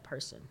moment with that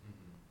person.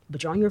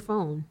 But you're on your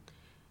phone,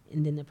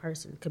 and then the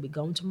person could be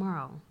gone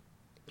tomorrow.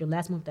 Your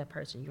last moment with that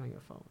person, you're on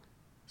your phone.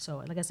 So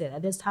like I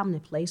said, there's time and a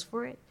place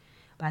for it.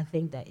 But I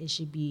think that it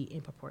should be in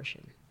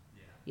proportion.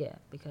 Yeah,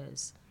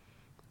 because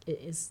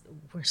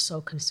we're so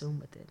consumed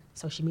with it.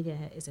 Social media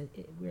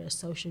we're a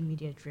social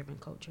media driven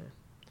culture.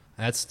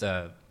 That's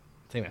the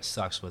thing that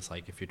sucks with,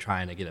 like, if you're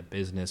trying to get a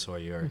business or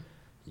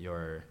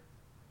your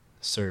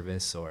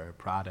service or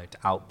product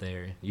out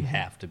there, you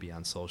have to be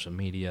on social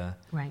media.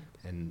 Right.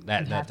 And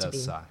that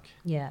does suck.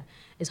 Yeah.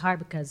 It's hard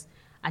because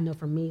I know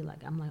for me,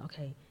 like, I'm like,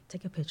 okay,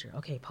 take a picture.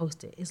 Okay,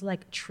 post it. It's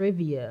like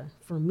trivia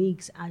for me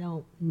because I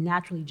don't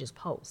naturally just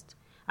post.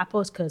 I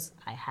post because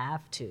I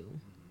have to,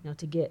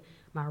 to get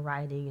my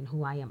writing and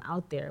who I am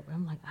out there. But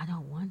I'm like, I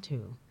don't want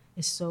to.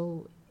 It's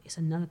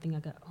another thing I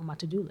got on my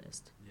to-do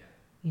list.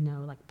 Yeah.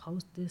 Like,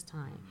 post this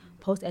time.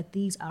 Post at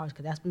these hours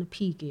because that's when the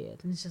peak is.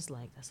 And it's just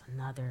like, that's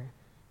another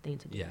thing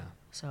to do. Yeah.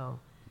 So.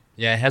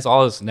 Yeah, it has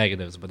all its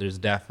negatives, but there's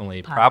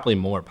definitely probably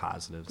more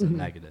positives than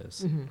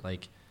negatives.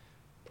 Like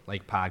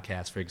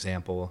podcasts, for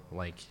example,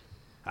 like,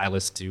 I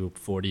listen to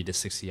 40 to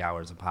 60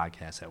 hours of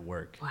podcasts at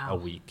work a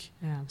week.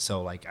 Yeah.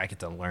 So, like, I get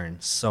to learn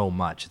so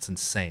much. It's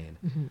insane.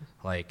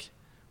 Like,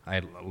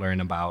 I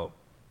learn about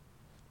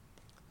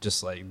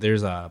just, like,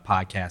 there's a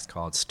podcast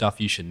called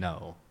Stuff You Should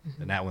Know,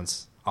 and that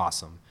one's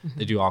awesome.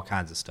 They do all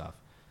kinds of stuff.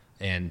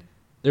 And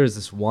there was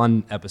this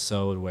one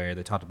episode where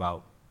they talked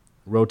about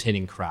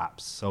rotating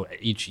crops. So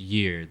each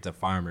year the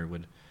farmer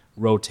would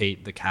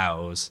rotate the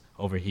cows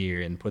over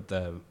here and put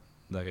the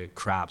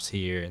crops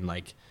here, and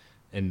like,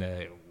 and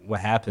what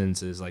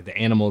happens is like the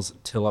animals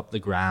till up the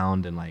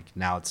ground, and like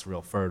now it's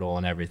real fertile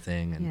and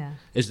everything. And Yeah.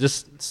 it's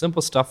just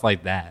simple stuff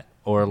like that,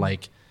 or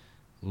like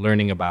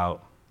learning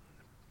about.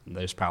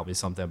 There's probably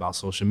something about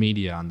social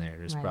media on there.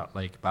 There's Right.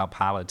 like about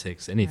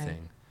politics,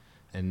 anything,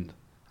 and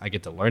I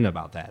get to learn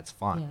about that. It's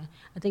fun. Yeah,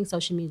 I think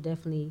social media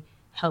definitely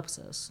helps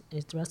us.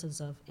 It thrusts us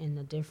up in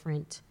a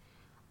different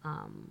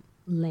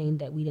lane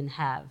that we didn't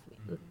have.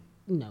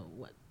 You know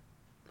what?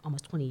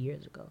 Almost 20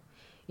 years ago.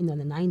 You know, in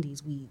the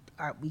 90s, we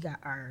got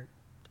our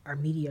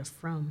media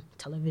from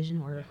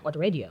television or the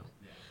radio.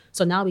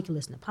 So now we can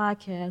listen to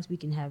podcasts. We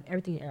can have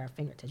everything at our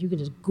fingertips. You can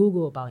just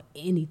Google about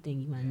anything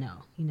you want to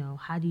know. You know,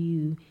 how do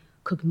you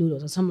cook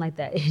noodles or something like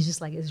that? It's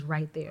just like it's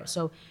right there.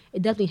 So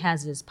it definitely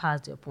has its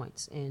positive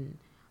points, and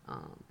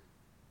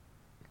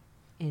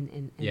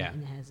Yeah.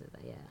 and it has it.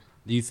 Yeah.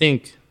 Do you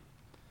think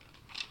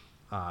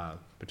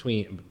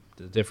between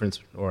the difference,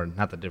 or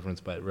not the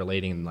difference, but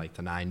relating like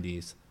the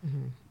 90s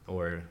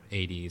or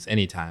 80s,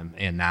 anytime,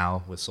 and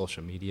now with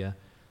social media,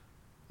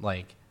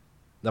 like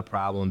the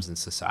problems in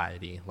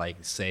society, like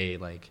say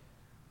like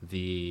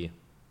the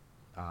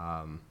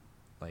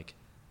like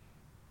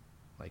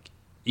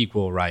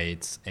equal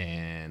rights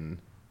and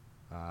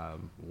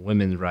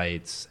women's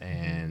rights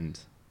and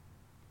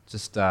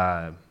just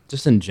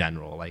in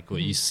general, like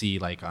what you see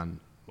like on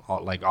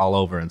all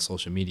over in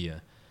social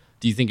media.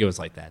 Do you think it was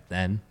like that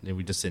then, and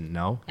we just didn't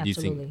know?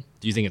 Absolutely.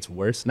 Do you think it's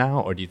worse now,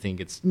 or do you think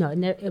it's No,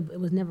 it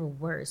was never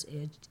worse.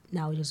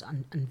 Now it just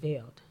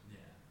unveiled.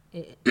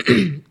 It,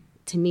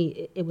 to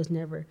me, it was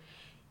never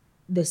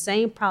the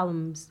same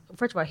problems.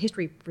 First of all,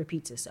 history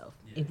repeats itself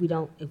if we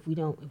don't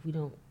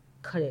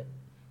cut it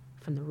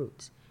from the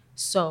roots.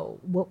 So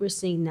what we're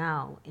seeing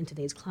now in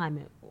today's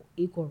climate,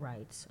 equal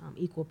rights,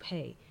 equal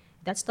pay,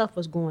 that stuff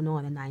was going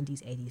on in the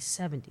 90s, 80s,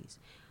 70s,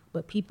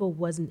 but people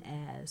wasn't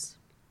as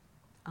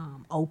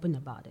open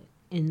about it.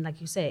 And like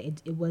you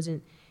said, it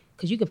wasn't,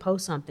 because you can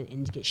post something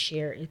and it gets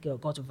shared, it goes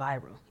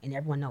viral, and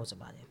everyone knows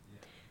about it. Yeah.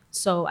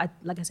 So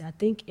like I said, I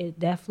think it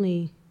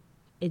definitely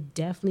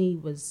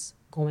was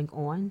going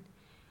on,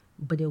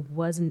 but it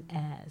wasn't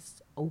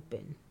as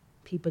open.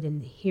 People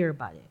didn't hear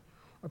about it,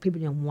 or people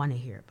didn't want to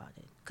hear about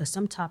it, because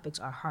some topics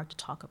are hard to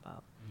talk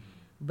about.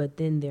 But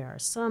then there are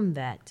some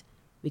that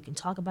we can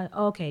talk about.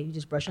 Oh, okay, you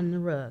just brush under the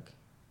rug,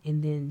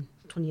 and then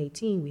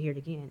 2018 we hear it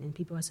again, and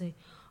people will say,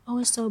 "Oh,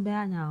 it's so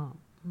bad now."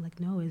 I'm like,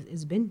 no,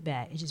 it's been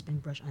bad. It's just been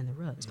brushed under the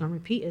rug. It's gonna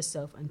repeat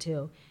itself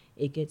until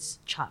it gets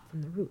chopped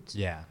from the roots.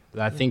 Yeah,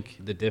 but I think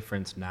the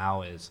difference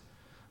now is,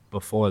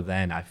 before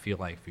then, I feel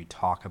like if you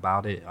talk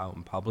about it out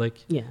in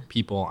public,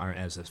 people aren't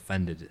as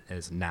offended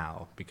as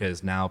now,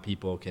 because now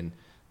people can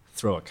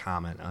throw a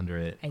comment under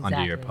it,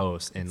 under your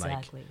post, and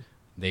like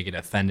they get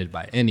offended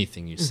by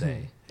anything you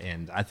say.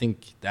 And I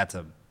think I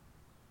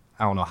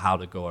don't know how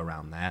to go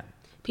around that.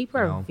 People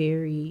are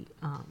very,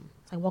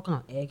 it's like walking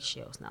on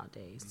eggshells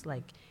nowadays.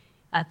 Like,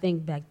 I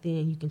think back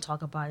then you can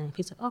talk about it and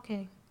people say,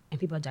 okay, and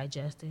people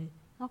digest it.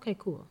 Okay,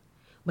 cool.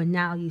 But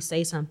now you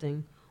say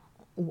something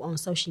on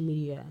social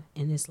media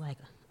and it's like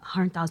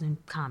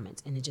 100,000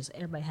 comments, and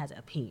everybody has an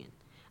opinion.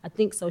 I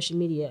think social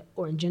media,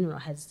 or in general,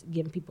 has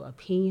given people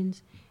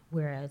opinions,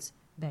 whereas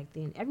back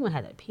then everyone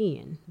had an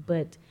opinion,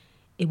 but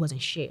it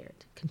wasn't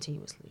shared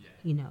continuously,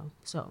 you know.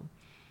 So,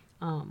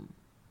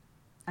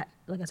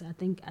 like I said,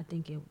 I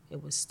think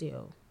it was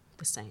still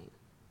the same.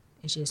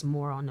 It's just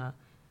more on a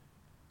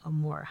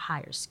more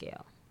higher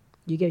scale.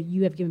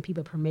 You have given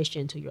people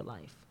permission to your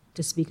life,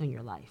 to speak on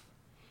your life,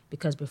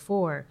 because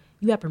before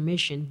you had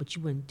permission, but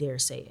you wouldn't dare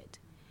say it.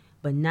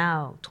 But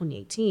now,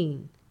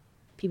 2018,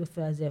 people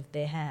feel as if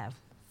they have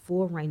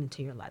full reign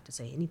into your life to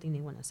say anything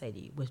they want to say to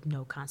you with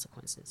no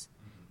consequences.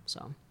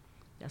 So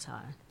that's how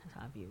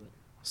I view it.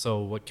 So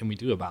what can we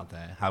do about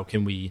that? How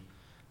can we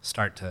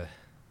start to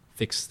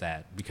fix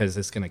that? Because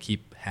it's going to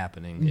keep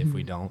happening if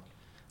we don't.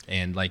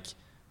 And like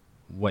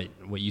what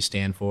you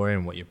stand for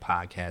and what your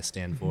podcast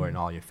stand for and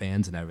all your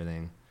fans and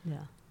everything.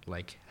 Yeah.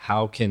 Like,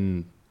 how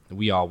can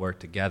we all work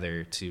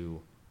together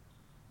to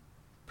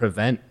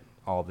prevent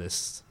all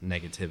this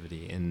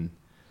negativity? And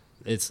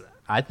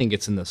I think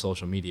it's in the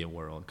social media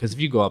world, because if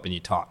you go up and you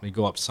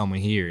go up to someone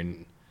here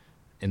in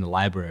the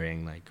library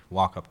and like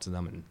walk up to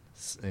them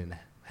and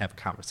have a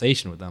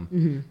conversation with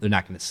them, they're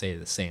not going to say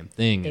the same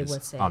thing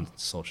as on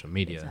social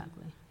media.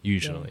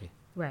 Usually.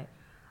 Yeah. Right.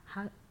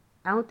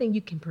 I don't think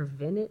you can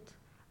prevent it.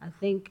 I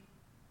think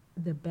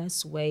the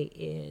best way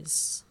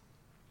is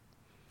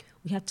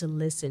we have to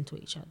listen to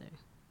each other.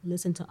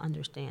 Listen to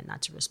understand,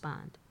 not to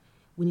respond.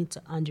 We need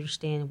to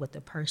understand what the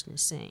person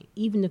is saying,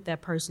 even if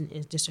that person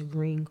is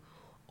disagreeing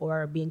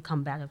or being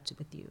combative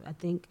with you. I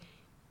think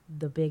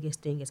the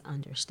biggest thing is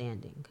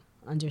understanding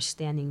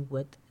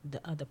what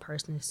the other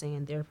person is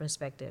saying, their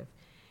perspective,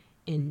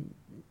 and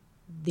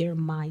their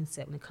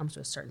mindset when it comes to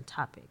a certain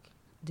topic,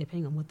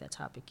 depending on what that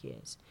topic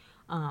is.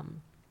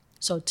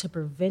 So to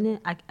prevent it,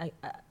 I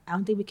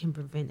don't think we can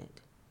prevent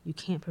it. You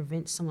can't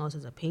prevent someone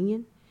else's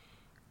opinion.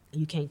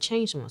 You can't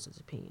change someone else's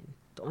opinion.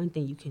 The only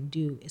thing you can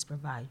do is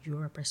provide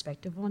your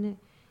perspective on it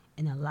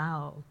and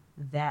allow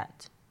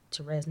that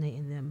to resonate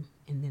in them,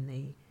 and then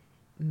they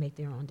make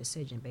their own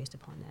decision based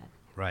upon that.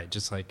 Right,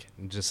 just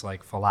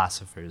like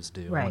philosophers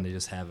do Right. when they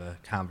just have a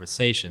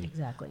conversation.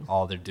 Exactly.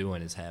 All they're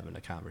doing is having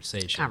a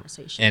conversation.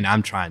 Conversation. And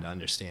I'm trying to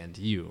understand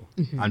you.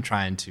 Mm-hmm. I'm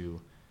trying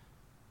to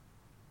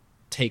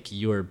take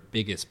your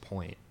biggest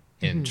point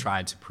and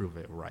try to prove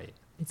it right.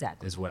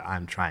 Exactly. Is what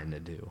I'm trying to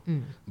do.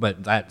 Mm.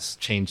 But that's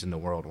changing the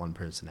world one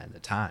person at a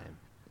time.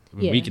 I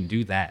mean, Yeah. we can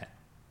do that.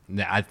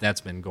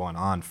 That's been going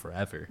on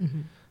forever.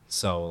 Mm-hmm.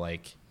 So,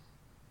 like,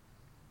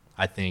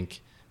 I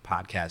think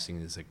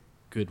podcasting is a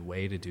good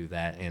way to do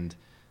that. And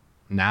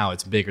now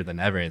it's bigger than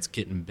ever. It's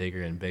getting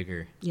bigger and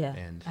bigger. Yeah,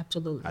 and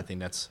absolutely. I think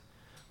that's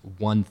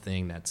one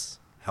thing that's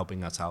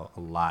helping us out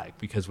a lot,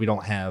 because we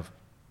don't have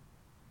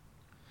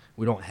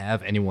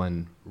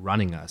anyone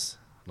running us.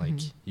 Like,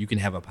 you can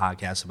have a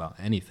podcast about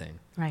anything.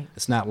 Right.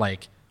 It's not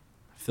like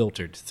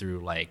filtered through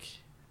like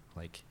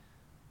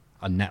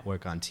a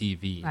network on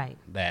TV Right.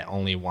 that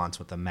only wants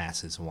what the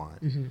masses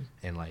want,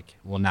 and like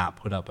will not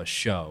put up a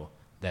show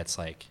that's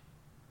like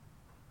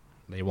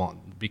they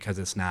won't, because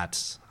it's not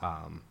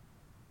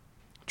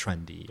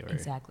trendy or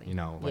Exactly. you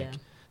know, like Yeah.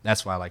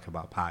 that's what I like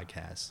about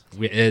podcasts.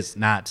 It's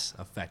not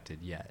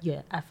affected yet.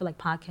 Yeah, I feel like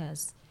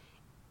podcasts,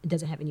 it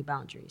doesn't have any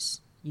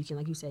boundaries. You can,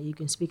 like you said, you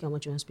can speak on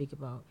what you want to speak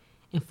about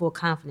in full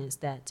confidence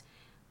that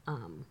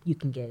you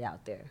can get it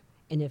out there.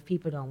 And if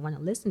people don't want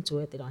to listen to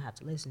it, they don't have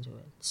to listen to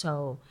it.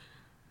 So,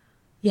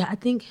 yeah, I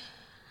think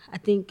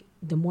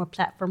the more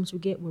platforms we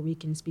get where we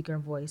can speak our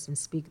voice and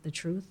speak the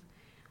truth,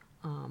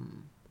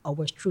 or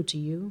what's true to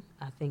you,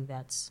 I think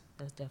that's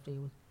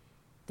definitely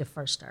the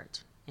first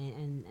start.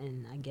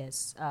 And I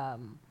guess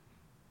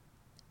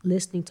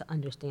listening to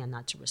understand,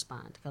 not to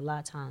respond. 'Cause a lot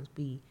of times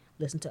we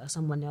listen to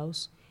someone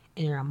else,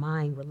 and in our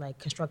mind we're like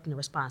constructing a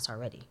response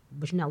already,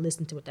 but you're not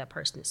listening to what that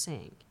person is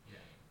saying. Yeah.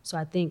 So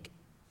I think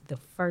the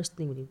first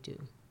thing we need to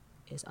do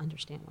is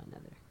understand one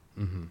another.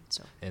 Mm-hmm.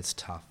 So it's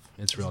tough.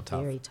 It's real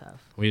tough. Very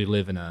tough. We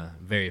live in a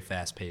very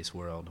fast-paced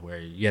world where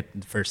you get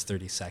the first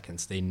 30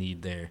 seconds, they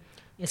need their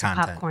It's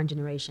content. a popcorn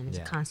generation. It's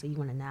Yeah. constantly, you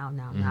want to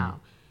now.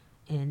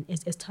 And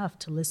it's tough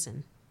to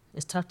listen.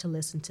 It's tough to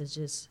listen, to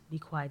just be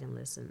quiet and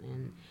listen.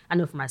 And I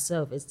know for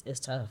myself, it's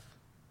tough.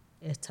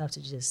 It's tough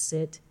to just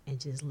sit and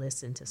just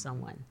listen to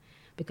someone,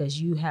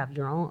 because you have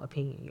your own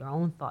opinion, your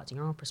own thoughts,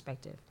 your own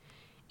perspective,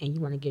 and you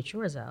want to get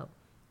yours out.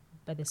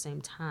 But at the same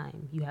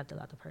time, you have to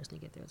allow the person to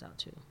get theirs out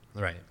too.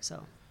 Right.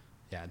 So,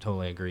 Yeah, I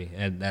totally agree.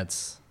 And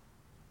that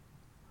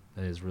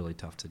is really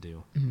tough to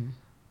do.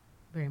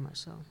 very much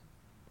so.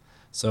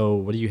 So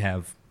what do you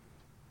have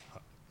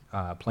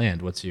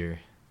planned? What's your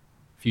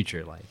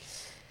future like?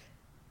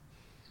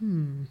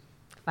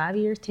 5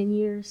 years, 10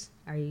 years?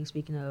 Are you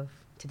speaking of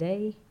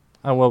today?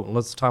 Oh, well,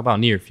 let's talk about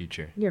near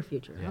future. Near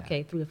future. Yeah.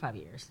 Okay, 3 to 5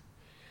 years.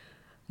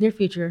 Near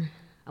future,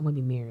 I'm gonna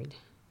be married.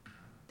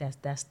 That's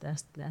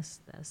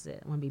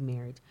it. I wanna be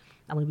married.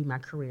 I wanna be my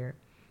career.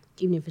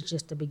 Even if it's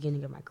just the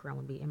beginning of my career, I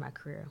wanna be in my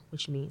career,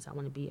 which means I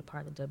wanna be a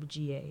part of the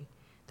WGA,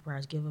 the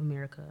Writers Guild of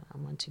America. I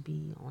want to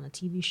be on a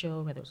TV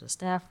show, whether it's a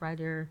staff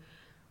writer,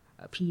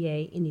 a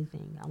PA,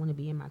 anything. I wanna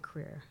be in my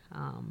career.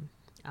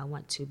 I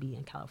want to be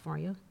in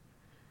California.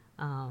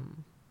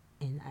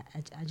 And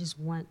I just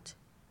want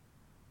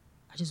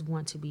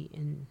to be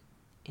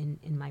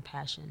in my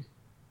passion.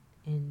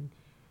 And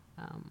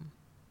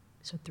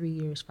so 3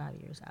 years, 5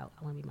 years, I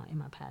want to be in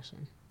my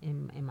passion,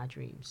 in my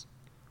dreams.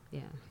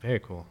 Yeah. Very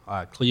cool.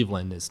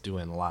 Cleveland is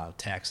doing a lot of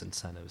tax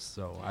incentives,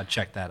 so I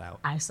checked that out.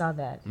 I saw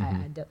that.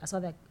 I saw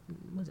that.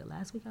 Was it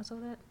last week I saw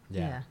that?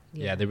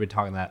 Yeah, they were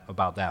talking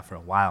about that for a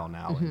while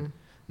now, and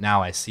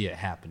now I see it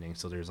happening.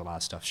 So there's a lot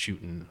of stuff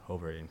shooting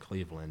over in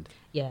Cleveland.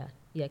 Yeah.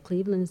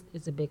 Cleveland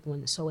is a big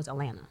one. So is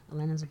Atlanta.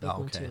 Atlanta's a big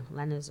one okay. too.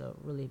 Atlanta's a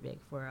really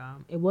big for.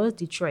 It was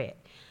Detroit,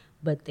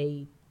 but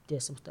they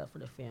did some stuff for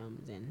the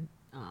films, and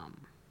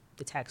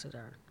the taxes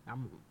are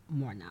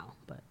more now.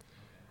 But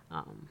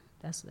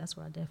that's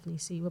what I definitely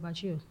see. What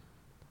about you?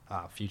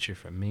 Future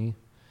for me,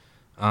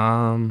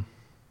 I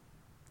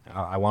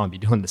want to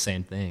be doing the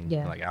same thing.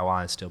 Yeah. Like, I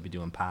want to still be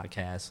doing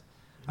podcasts.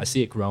 I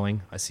see it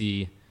growing. I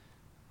see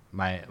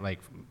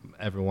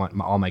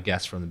all my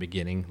guests from the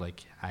beginning.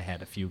 Like, I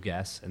had a few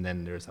guests, and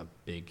then there's a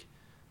big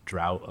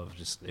drought of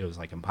it was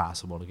like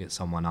impossible to get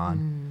someone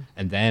on.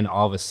 And then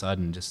all of a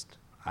sudden,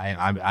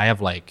 I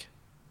have like,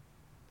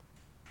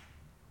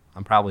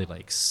 I'm probably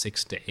like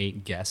 6 to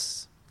 8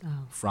 guests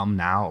from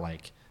now,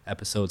 like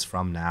episodes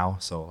from now.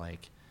 So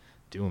like,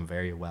 doing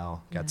very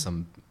well. Got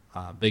some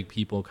big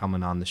people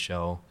coming on the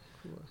show.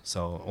 Cool.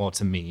 So, well,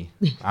 to me,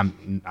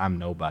 I'm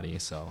nobody.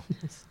 So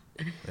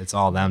it's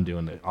all them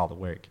doing all the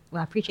work. Well,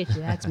 I appreciate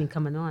you asking me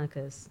coming on,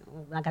 because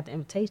when I got the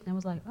invitation, I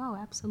was like, oh,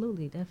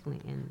 absolutely,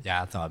 definitely. And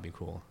yeah, I thought it'd be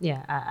cool.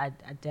 Yeah, I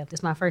definitely.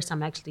 It's my first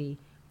time actually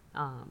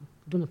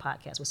doing a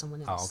podcast with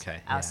someone else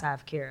outside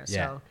of Kira.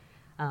 Yeah.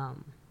 So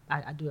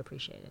I do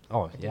appreciate it.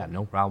 Oh, yeah,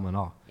 no problem at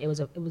all. It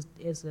was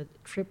a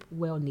trip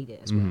well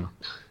needed as well.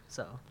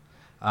 So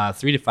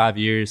 3 to 5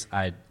 years,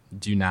 I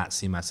do not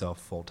see myself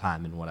full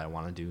time in what I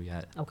want to do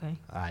yet. Okay.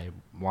 I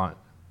want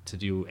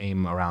to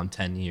aim around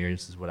 10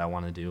 years is what I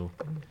want to do.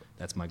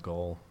 That's my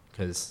goal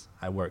because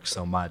I work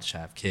so much. I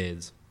have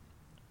kids.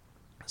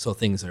 So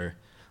things are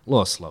a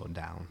little slowed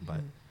down.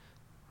 But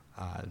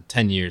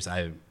 10 years,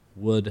 I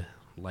would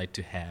like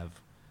to have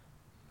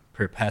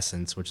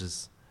Perpessence, which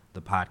is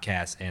the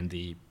podcast and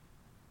the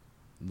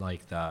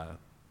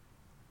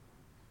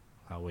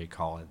how we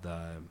call it,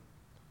 the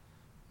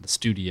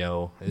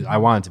studio. I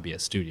want it to be a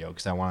studio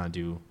because I want to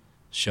do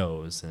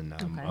shows and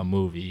a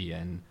movie,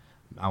 and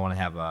I want to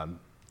have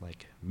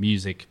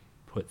music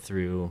put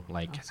through,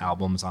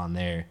 albums on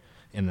there,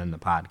 and then the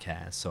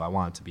podcast. So I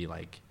want it to be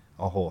like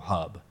a whole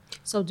hub.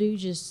 So do you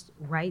just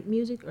write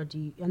music, or do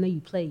you? I know you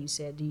play. You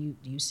said, do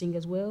you sing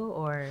as well,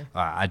 or?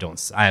 I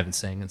don't. I haven't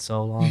sang in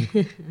so long.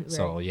 Right.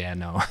 So yeah,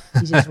 no.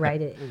 You just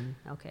write it and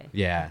okay.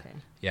 Yeah, okay.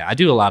 Yeah. I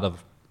do a lot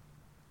of.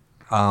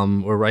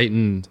 We're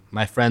writing.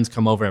 My friends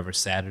come over every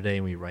Saturday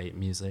and we write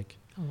music.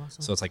 Oh,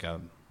 awesome. So it's like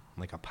a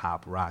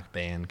pop rock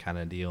band kind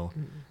of deal.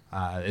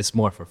 It's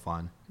more for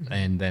fun.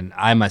 And then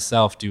I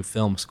myself do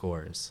film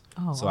scores.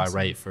 Oh, so awesome. I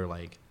write for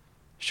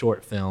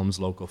short films,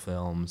 local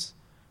films,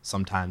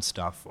 sometimes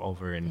stuff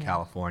over in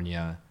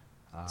California.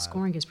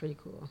 Scoring is pretty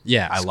cool.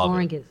 Yeah, I love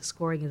it.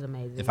 Scoring is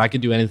amazing. If I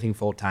could do anything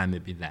full time,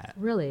 it'd be that.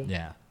 Really?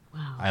 Yeah.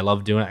 Wow. I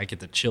love doing it. I get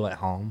to chill at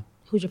home.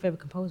 Who's your favorite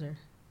composer?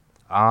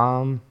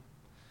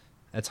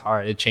 That's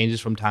hard. It changes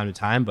from time to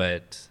time,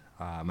 but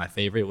my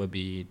favorite would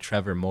be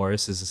Trevor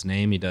Morris is his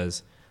name. He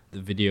does the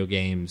video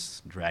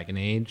games Dragon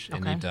Age,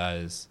 and he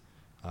does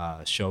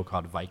a show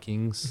called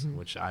Vikings,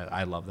 which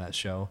I love that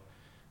show.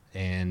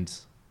 And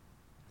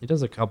he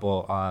does a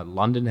couple.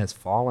 London Has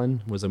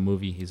Fallen was a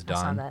movie he's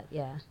done. I saw that,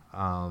 yeah.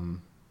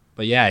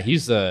 But yeah,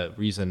 he's the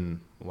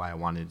reason why I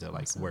wanted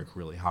to work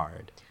really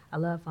hard. I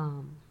love,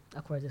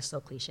 of course, it's so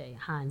cliche,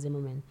 Hans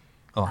Zimmerman.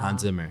 Oh,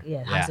 Hans Zimmer.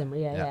 Yeah, Hans Zimmer.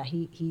 Yeah.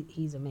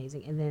 He's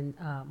amazing. And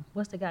then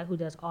what's the guy who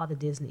does all the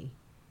Disney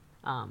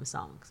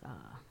songs?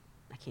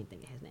 I can't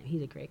think of his name.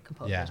 He's a great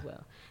composer as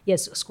well.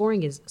 Yes,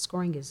 scoring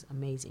is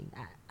amazing.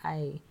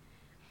 I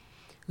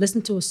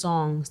listen to a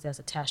song that's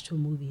attached to a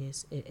movie.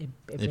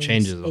 It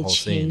changes the whole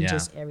scene. It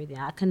changes everything.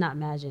 I could not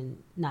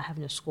imagine not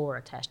having a score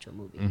attached to a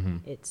movie.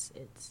 It's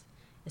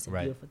a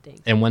beautiful thing.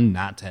 And when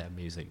not to have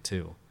music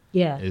too.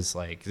 Yeah, is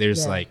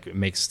there's it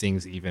makes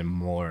things even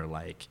more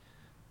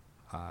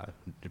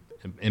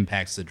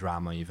impacts the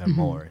drama even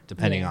more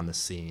depending on the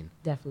scene.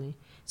 Definitely.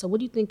 So what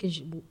do you think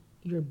is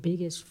your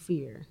biggest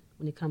fear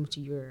when it comes to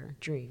your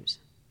dreams?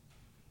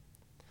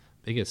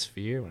 Biggest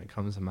fear when it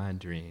comes to my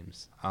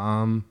dreams?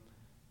 Well,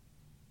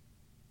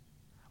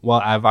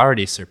 I've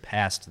already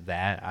surpassed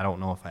that. I don't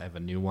know if I have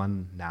a new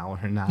one now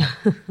or not.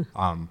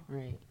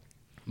 Right.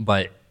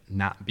 But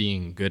not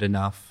being good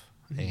enough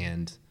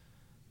and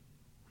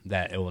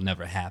that it will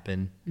never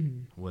happen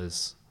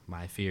was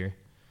my fear.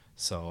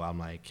 So I'm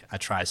I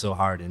try so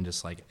hard and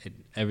just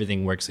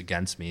everything works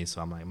against me.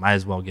 So I'm might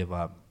as well give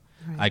up.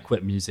 Right. I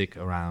quit music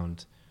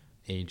around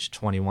age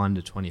 21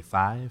 to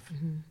 25.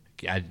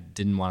 I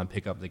didn't want to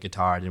pick up the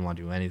guitar. I didn't want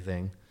to do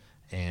anything.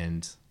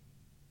 And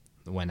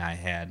when I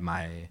had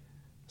my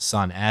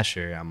son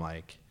Asher, I'm all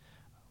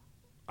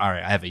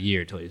right, I have a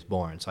year till he's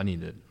born, so I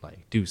need to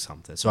do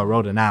something. So I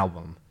wrote an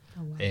album.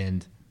 Oh, wow.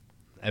 And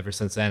ever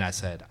since then I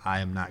said,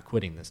 I am not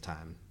quitting this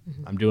time.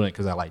 I'm doing it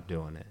because I like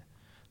doing it.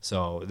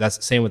 So that's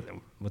the same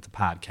with the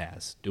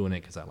podcast, doing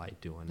it because I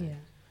like doing it.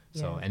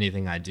 So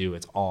anything I do,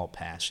 it's all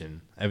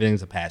passion.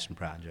 Everything's a passion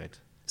project.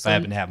 If I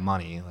happen to have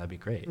money, that'd be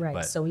great. Right.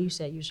 But, so when you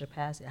said you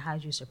surpassed it, how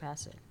did you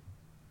surpass it?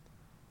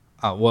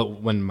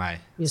 When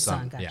your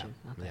son got you.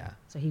 Okay. Yeah.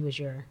 So he was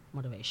your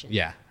motivation.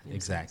 Yeah,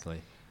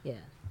 exactly. Yeah.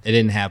 It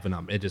didn't happen.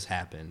 It just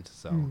happened.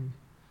 So.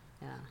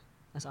 Yeah,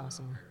 that's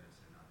awesome.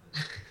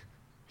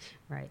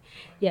 Right.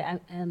 Yeah,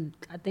 and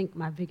I think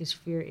my biggest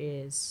fear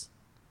is,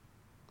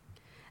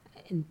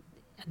 and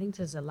I think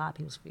there's a lot of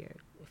people's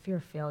fear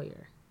of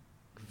failure,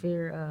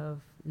 fear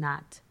of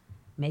not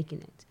making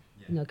it.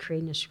 Yeah.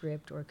 Creating a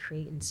script or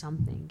creating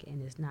something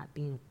and it's not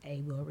being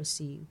well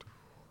received,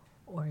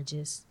 or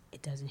just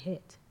it doesn't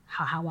hit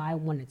how I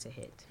want it to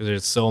hit. Because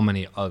there's so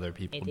many other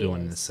people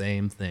doing the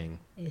same thing.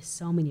 There's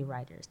so many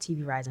writers,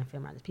 TV writers and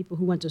film writers, people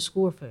who went to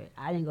school for it.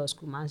 I didn't go to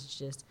school. Mine's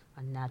just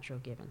a natural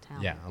given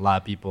talent. Yeah, a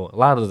lot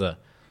of the,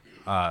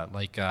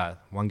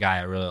 one guy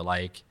I really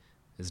like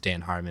is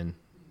Dan Harmon.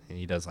 And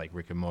he does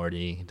Rick and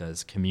Morty, he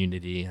does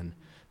Community, and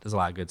does a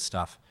lot of good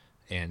stuff.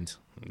 And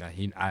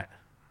I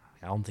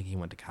don't think he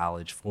went to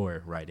college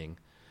for writing.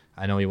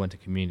 I know he went to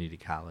community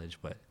college,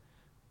 but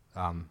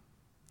a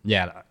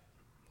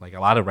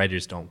lot of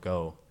writers don't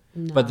go.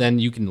 No. But then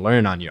you can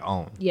learn on your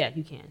own. Yeah,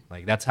 you can.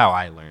 That's how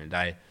I learned.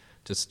 I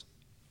just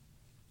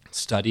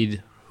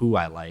studied who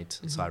I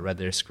liked, so I read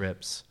their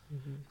scripts.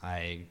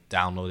 I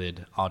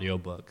downloaded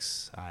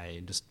audiobooks.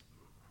 I just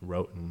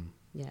wrote and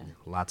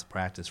lots of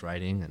practice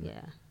writing. And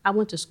I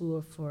went to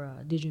school for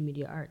digital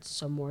media arts,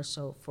 so more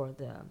so for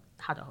the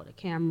how to hold a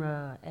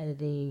camera,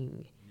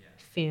 editing,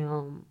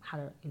 film, how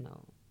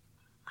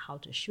how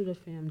to shoot a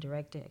film,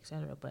 direct it,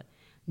 etc. But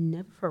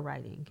never for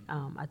writing.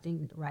 I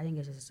think writing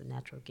is just a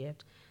natural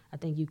gift. I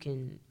think you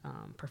can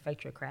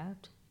perfect your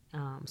craft.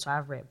 So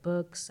I've read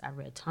books. I've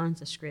read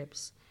tons of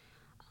scripts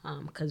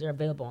because they're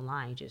available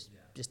online. Just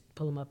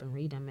pull them up and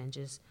read them, and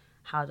just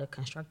how to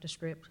construct a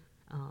script,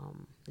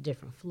 the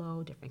different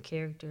flow, different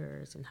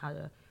characters, and how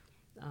to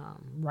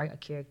write a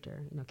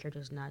character.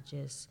 Characters not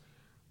just,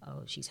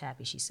 oh, she's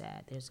happy, she's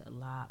sad. There's a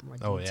lot more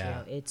detail. Oh,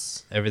 yeah.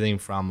 It's everything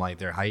from like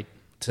their height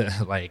to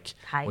like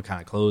height. what kind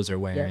of clothes they're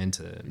wearing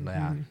to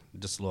Mm-hmm.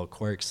 just little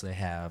quirks they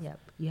have. Yep.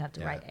 You have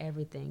to write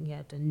everything. You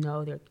have to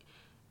know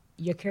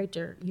your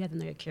character. You have to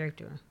know your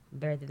character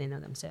better than they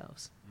know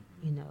themselves.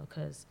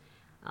 Because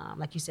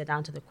like you said,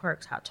 down to the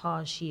quirks, how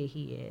tall he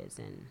is,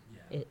 and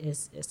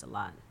it's a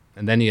lot.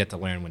 And then you have to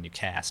learn when you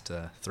cast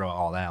to throw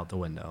all that out the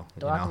window.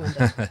 Throw out the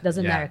window.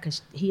 Doesn't Yeah. matter,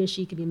 because he or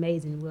she could be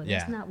amazing. Well, Yeah.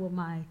 that's not what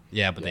my...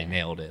 Yeah, but they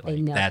nailed it. They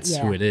Like nailed- that's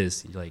yeah. who it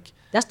is. Like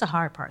That's the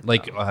hard part,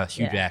 like though.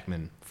 Hugh Yeah.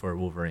 Jackman for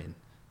Wolverine.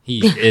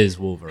 He is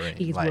Wolverine.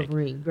 He's like,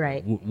 Wolverine,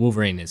 right.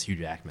 Wolverine is Hugh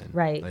Jackman.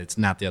 Right. It's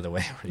not the other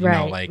way. You know,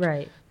 Right, like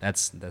right.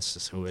 that's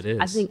just who it is.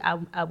 I think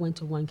I went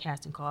to one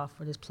casting call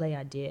for this play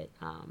I did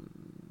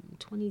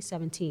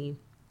 2017,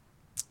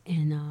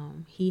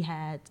 and he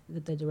had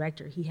the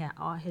director. He had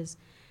all his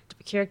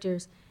different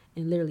characters,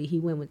 and literally he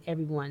went with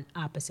everyone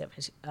opposite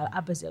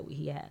what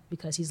he had,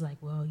 because he's like,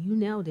 well, you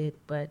nailed it,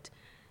 but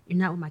you're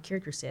not what my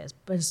character says.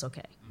 But it's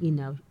okay.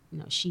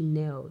 She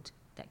nailed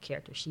that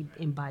character. She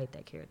embodied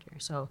that character.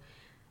 So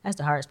that's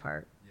the hardest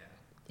part.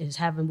 Is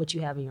having what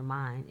you have in your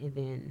mind and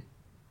then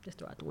just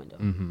throw out the window.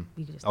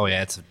 You can just Oh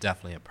yeah, it's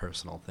definitely a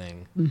personal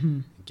thing.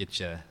 Get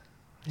you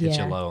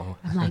low.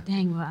 I'm like,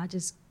 dang, well,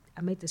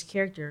 I made this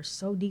character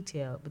so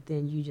detailed, but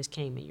then you just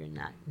came and you're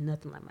not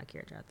nothing like my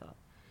character, I thought.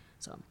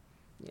 So,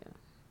 yeah.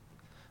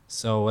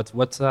 So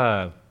what's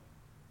the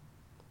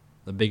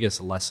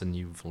biggest lesson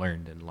you've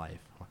learned in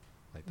life?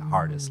 Like the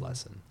hardest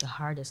lesson? The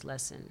hardest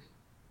lesson.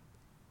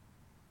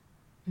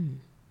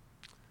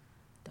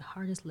 The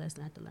hardest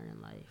lesson I had to learn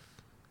in life.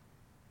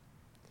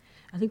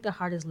 I think the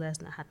hardest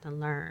lesson I had to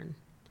learn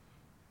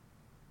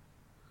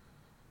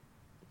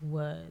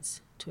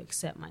was to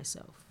accept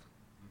myself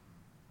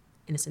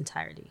in its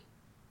entirety.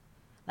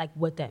 Like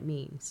what that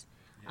means.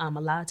 A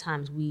lot of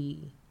times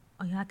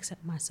I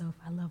accept myself,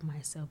 I love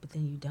myself, but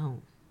then you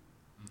don't.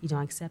 You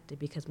don't accept it,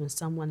 because when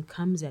someone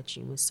comes at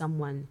you, when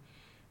someone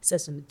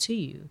says something to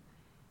you,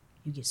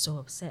 you get so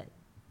upset.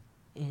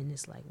 And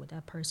it's like, well,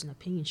 that person's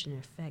opinion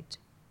shouldn't affect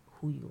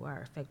who you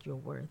are, affect your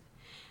worth.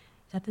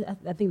 I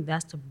think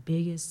that's the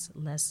biggest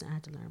lesson I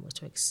had to learn, was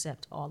to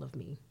accept all of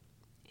me,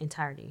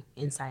 entirety,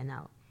 inside and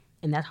out.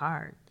 And that's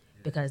hard,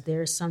 because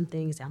there are some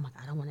things that I'm like,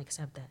 I don't want to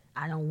accept that.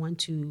 I don't want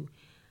to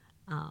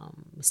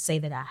say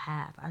that I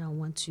have. I don't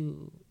want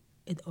to,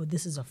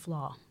 this is a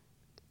flaw.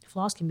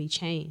 Flaws can be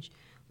changed,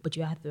 but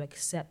you have to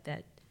accept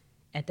that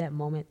at that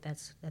moment,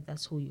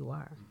 that's who you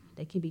are.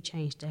 They can be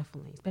changed,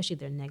 definitely, especially if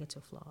they're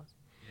negative flaws.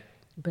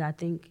 But I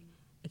think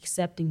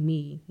accepting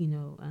me,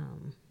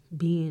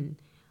 being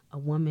a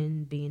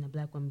woman, being a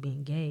black woman,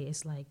 being gay,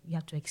 it's like you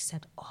have to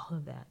accept all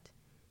of that,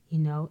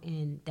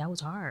 and that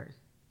was hard.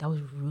 That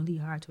was really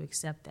hard to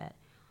accept that.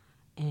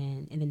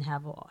 And then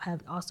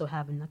also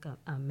having like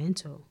a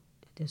mental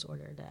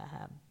disorder that I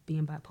have,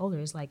 being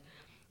bipolar, is like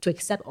to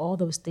accept all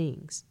those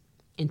things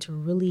and to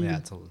really,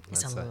 it's a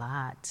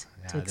lot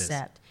to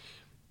accept.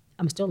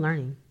 I'm still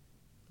learning,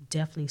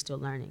 definitely still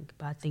learning,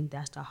 but I think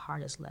that's the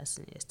hardest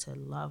lesson, is to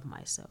love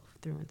myself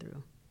through and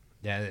through.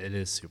 Yeah, it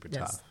is super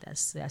tough.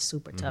 That's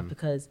super tough,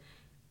 because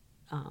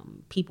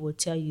people would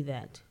tell you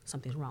that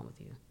something's wrong with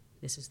you.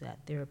 This is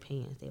that, their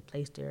opinions, they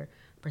place their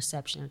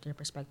perception or their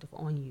perspective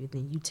on you,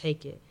 then you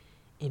take it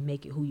and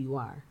make it who you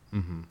are.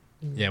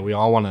 Yeah, we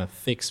all want to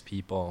fix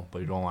people,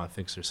 but we don't want to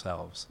fix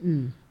ourselves.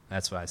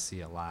 That's what I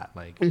see a lot.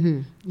 Like,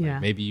 like,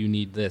 maybe you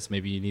need this,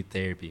 maybe you need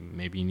therapy,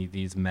 maybe you need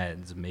these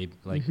meds, maybe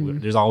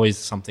there's always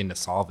something to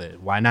solve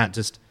it. Why not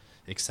just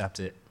accept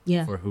it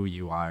for who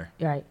you are,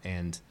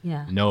 and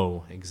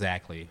know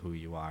exactly who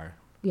you are?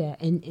 Yeah,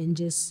 and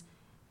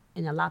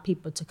allow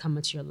people to come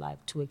into your life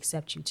to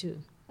accept you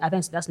too. I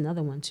think that's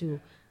another one too.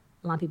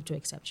 Allow people to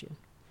accept you.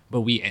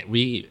 But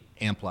we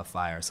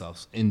amplify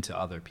ourselves into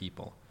other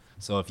people.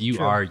 So if you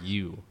are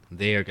you,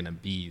 they are going to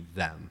be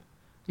them,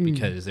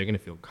 because they're going to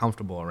feel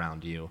comfortable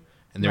around you,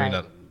 and they're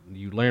going to,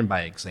 you learn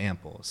by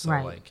example. So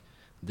like,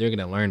 they're going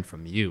to learn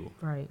from you.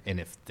 And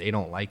if they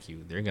don't like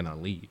you, they're going to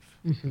leave.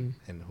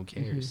 And who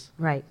cares?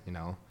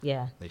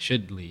 Yeah. They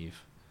should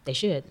leave. They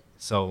should.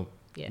 So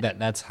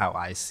that's how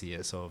I see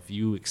it. So if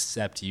you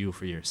accept you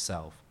for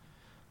yourself,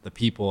 the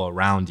people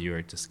around you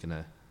are just going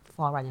to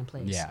fall right in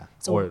place. Yeah.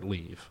 So, or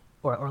leave.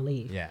 Or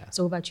leave. Yeah.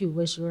 So what about you?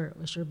 What's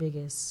your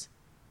biggest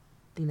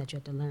thing that you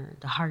have to learn?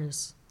 The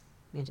hardest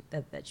thing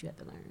that you have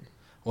to learn?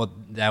 Well,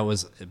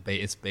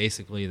 it's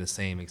basically the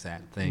same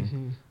exact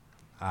thing.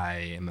 I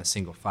am a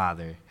single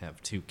father, have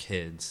 2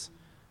 kids.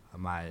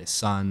 My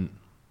son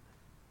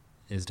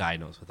is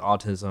diagnosed with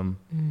autism,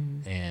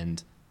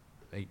 and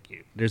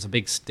there's a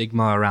big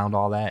stigma around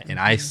all that, and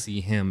I see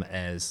him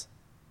as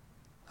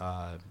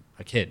a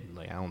a kid.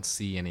 Like, I don't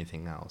see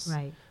anything else.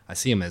 Right. I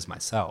see him as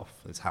myself.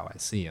 Is how I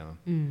see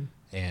him.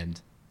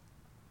 And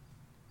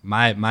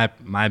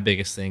my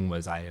biggest thing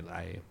was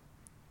I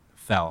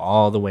fell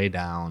all the way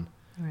down,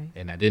 Right.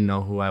 and I didn't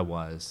know who I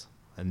was,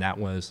 and that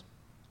was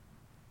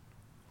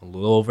a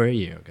little over a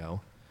year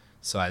ago.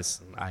 So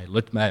I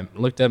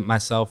looked at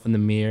myself in the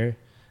mirror,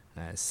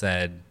 and I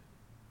said,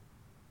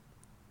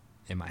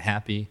 "Am I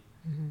happy?"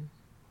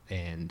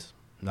 And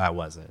I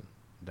wasn't.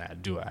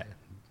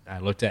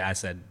 I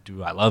said,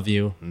 "Do I love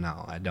you?"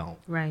 No, I don't.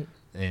 Right.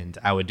 And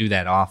I would do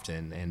that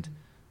often. And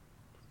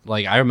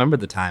like, I remember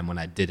the time when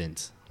I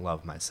didn't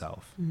love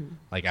myself.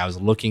 Like, I was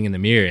looking in the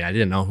mirror and I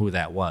didn't know who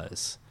that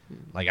was.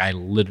 Like, I've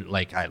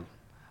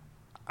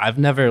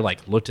never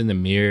like looked in the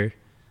mirror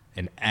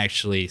and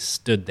actually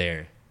stood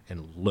there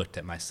and looked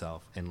at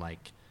myself and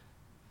like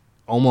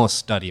almost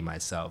study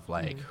myself.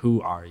 Like,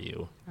 who are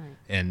you? Right.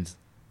 And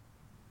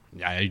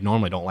I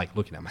normally don't like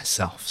looking at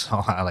myself. So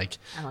I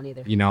don't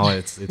either. You know,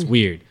 it's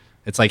weird.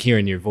 It's like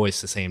hearing your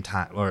voice the same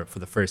time, or for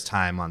the first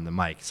time on the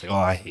mic. It's like, oh,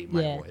 I hate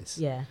my voice.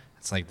 Yeah.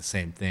 It's like the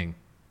same thing.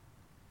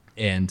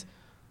 And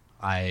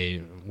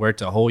I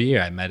worked a whole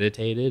year. I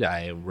meditated.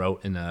 I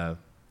wrote in a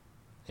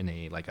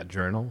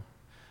journal.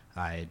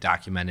 I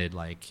documented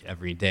like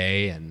every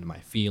day and my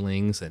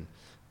feelings and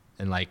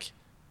like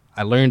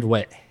I learned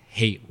what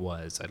hate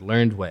was. I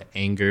learned what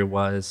anger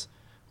was,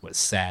 what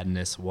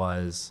sadness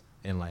was,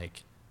 and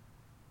like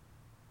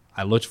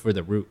I looked for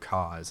the root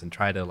cause and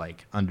tried to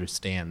like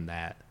understand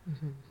that.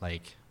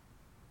 Like,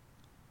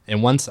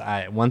 and once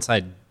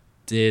I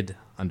did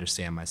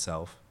understand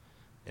myself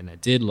and I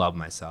did love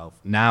myself,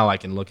 now I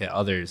can look at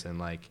others and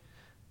like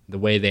the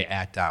way they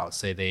act out.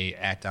 Say they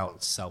act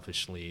out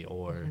selfishly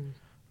or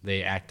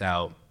they act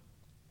out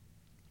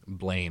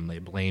blame. They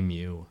blame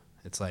you.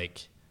 It's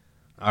like,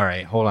 all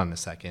right, hold on a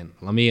second.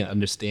 Let me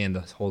understand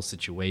the whole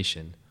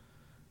situation.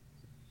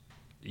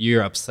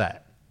 You're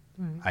upset.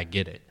 I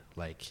get it.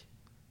 Like,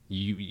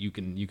 you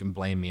can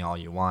blame me all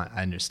you want.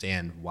 I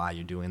understand why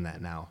you're doing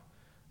that now.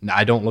 Now,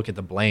 I don't look at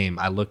the blame.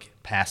 I look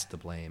past the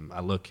blame.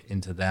 I look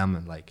into them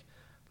and like,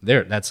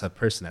 that's a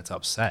person that's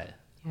upset.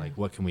 Yeah. Like,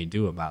 what can we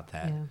do about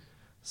that? Yeah.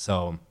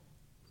 So,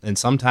 and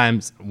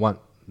sometimes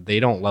they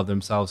don't love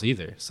themselves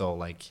either. So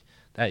like,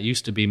 that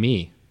used to be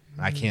me.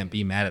 I can't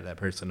be mad at that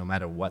person no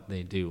matter what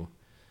they do.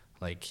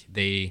 Like,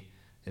 and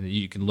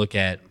you can look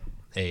at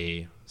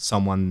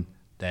someone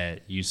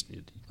that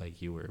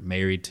like you were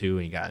married to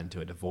and you got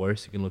into a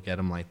divorce. You can look at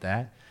them like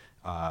that.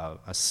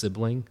 A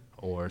sibling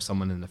or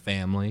someone in the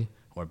family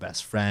or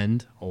best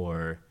friend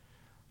or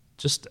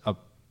just a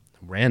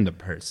random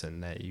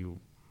person that you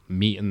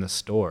meet in the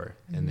store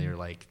and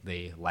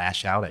they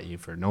lash out at you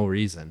for no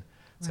reason.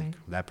 It's like,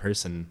 that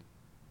person,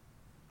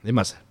 they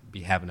must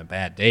be having a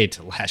bad day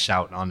to lash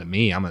out onto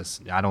me.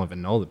 I don't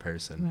even know the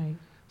person. Right.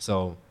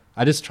 So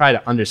I just try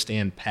to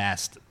understand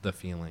past the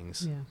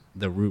feelings,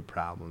 the root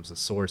problems, the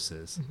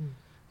sources,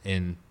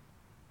 and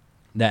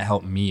that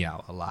helped me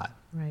out a lot.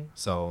 Right.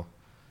 So,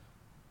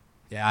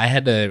 yeah, I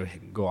had to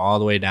go all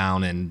the way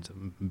down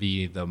and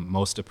be the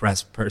most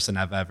depressed person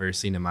I've ever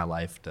seen in my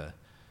life to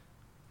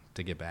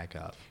get back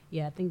up.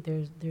 Yeah, I think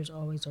there's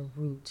always a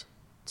root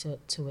to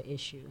an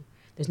issue.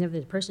 There's never,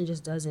 the person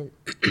just doesn't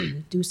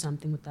do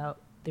something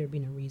without there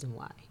being a reason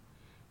why,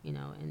 you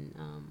know. And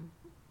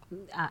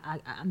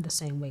I'm the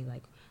same way.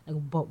 Like,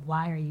 but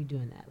why are you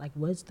doing that? Like,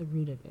 what's the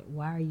root of it?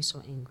 Why are you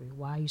so angry?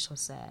 Why are you so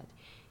sad?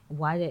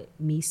 Why did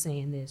me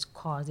saying this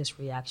cause this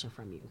reaction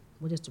from you?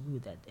 What is the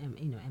root that,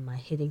 am I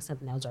hitting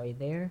something that was already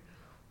there,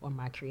 or am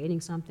I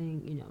creating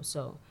something? You know,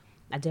 so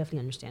I definitely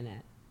understand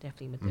that.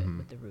 Definitely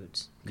with the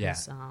roots. Yeah.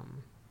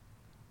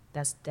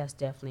 That's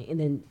definitely, and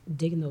then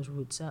digging those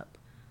roots up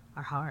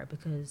are hard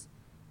because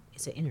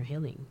it's an inner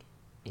healing.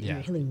 And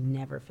inner healing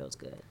never feels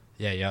good.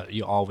 Yeah,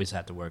 you always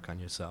have to work on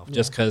yourself.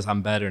 Just because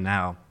I'm better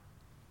now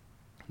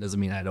doesn't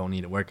mean I don't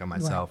need to work on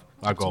myself.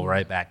 Right. I'll go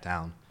right back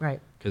down. Right.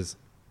 Because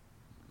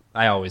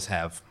I always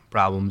have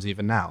problems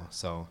even now,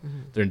 so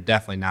they're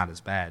definitely not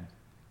as bad.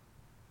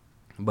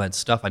 But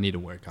stuff I need to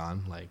work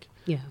on. Like,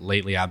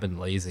 lately I've been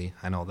lazy.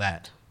 I know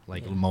that.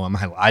 Like, mowing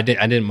I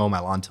didn't mow my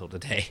lawn till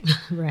today.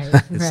 Right.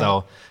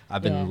 So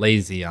I've been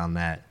lazy on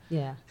that.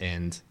 Yeah.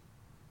 And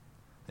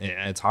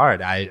it's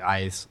hard.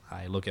 I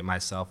look at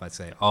myself. I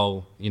say,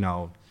 oh, you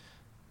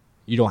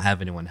don't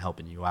have anyone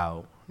helping you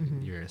out.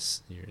 You're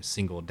a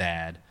single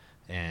dad,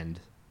 and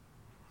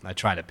I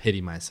try to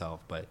pity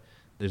myself, but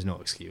there's no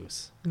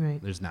excuse.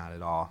 Right. There's not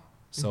at all.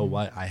 So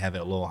what? I have it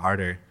a little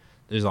harder.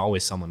 There's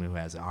always someone who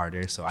has it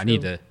harder. So I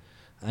need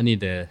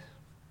to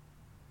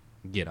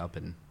get up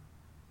and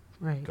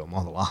go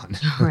mow the lawn.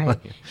 Right.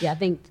 Yeah, I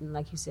think,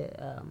 like you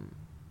said,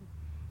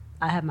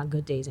 I have my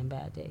good days and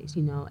bad days.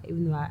 You know,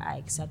 even though I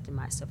accepted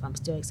myself, I'm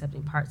still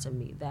accepting parts of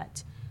me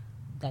that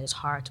is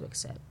hard to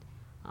accept,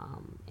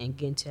 and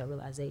get into a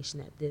realization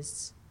that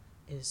this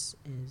is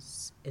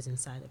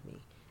inside of me,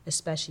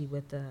 especially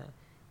with the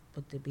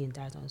being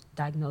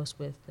diagnosed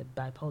with the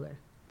bipolar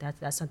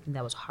That's something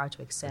that was hard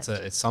to accept.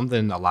 It's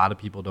something a lot of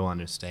people don't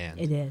understand.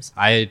 It is.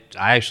 I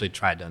actually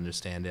tried to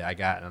understand it. I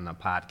got on a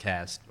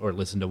podcast or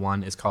listened to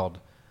one. It's called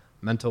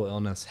Mental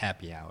Illness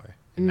Happy Hour.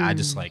 And I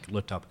just like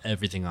looked up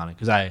everything on it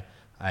because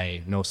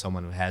I know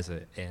someone who has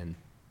it, and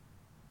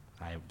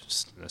I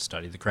just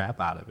studied the crap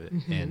out of it.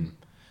 And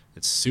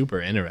it's super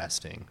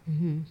interesting.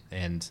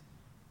 And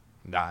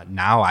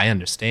now I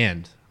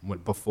understand.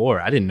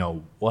 Before I didn't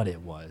know what it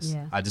was.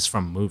 Yeah. I just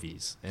from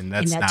movies, and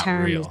that's and that not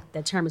term real.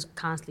 That term is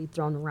constantly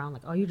thrown around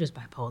like, oh, you're just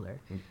bipolar.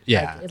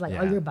 Yeah, it's like,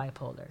 yeah. oh, you're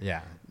bipolar.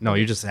 Yeah, no,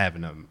 you're just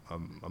having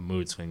a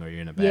mood swing, or you're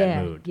in a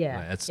bad mood. Yeah,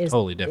 Like, that's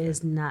totally different.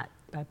 It's not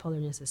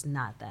bipolarness. Is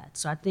not that.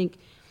 So I think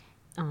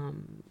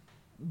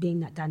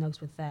being not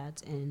diagnosed with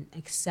that and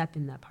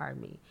accepting that part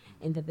of me,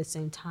 and at the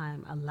same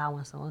time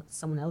allowing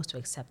someone else to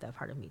accept that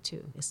part of me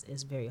too,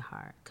 is very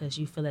hard because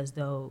you feel as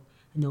though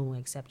no one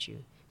accepts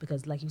you.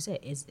 Because like you said,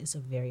 it's a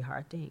very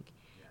hard thing.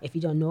 If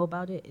you don't know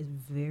about it, it's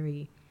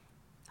very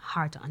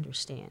hard to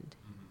understand.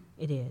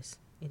 It is.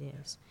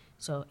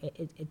 So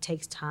it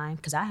takes time,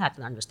 because I have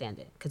to understand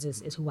it, because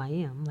it's who I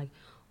am. I'm like,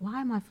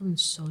 why am I feeling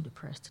so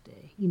depressed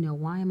today?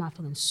 Why am I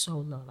feeling so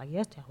low? Like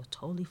yesterday I was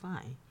totally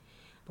fine,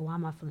 but why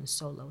am I feeling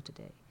so low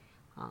today?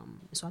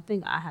 So I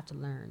think I have to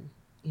learn,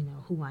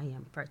 who I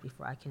am first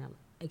before I can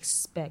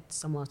expect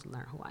someone else to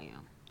learn who I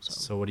am.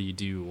 So what do you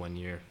do when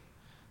you're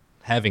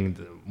having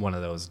one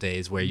of those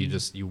days where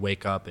you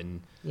wake up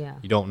and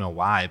you don't know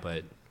why,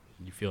 but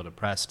you feel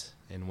depressed,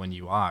 and when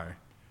you are,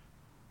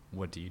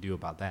 what do you do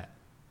about that?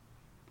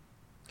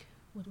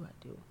 What do I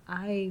do?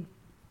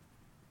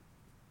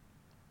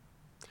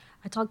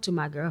 I talk to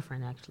my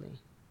girlfriend, actually.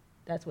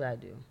 That's what I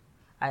do.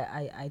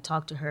 I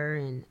talk to her,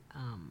 and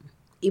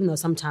even though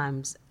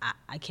sometimes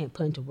I can't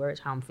put into words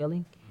how I'm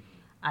feeling,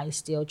 I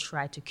still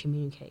try to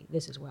communicate.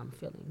 This is what I'm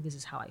feeling. This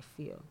is how I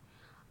feel.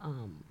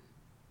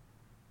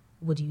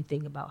 What do you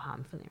think about how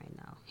I'm feeling right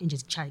now? And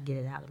just try to get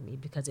it out of me,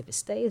 because if it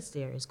stays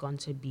there, it's going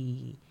to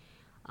be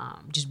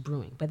just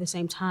brewing. But at the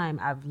same time,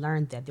 I've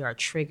learned that there are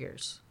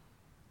triggers.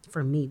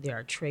 For me, there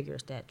are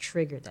triggers that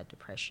trigger that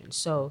depression.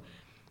 So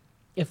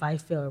if I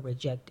feel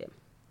rejected,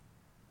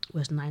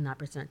 which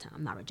 99% of the time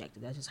I'm not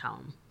rejected, that's just how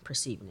I'm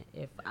perceiving it.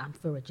 If I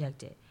feel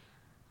rejected,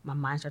 my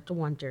mind starts to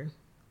wonder,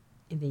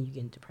 and then you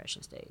get in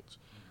depression stage.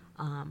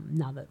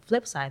 Now the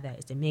flip side of that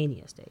is the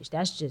mania stage.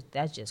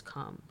 That just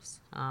comes.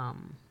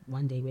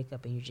 One day wake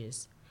up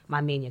and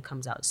my mania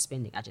comes out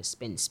spending. I just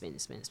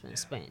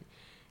spend.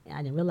 And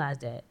I didn't realize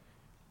that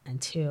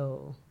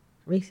until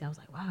recently. I was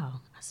like,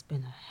 wow, I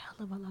spent a hell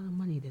of a lot of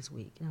money this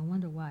week, and I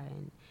wonder why.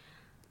 And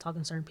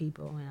talking to certain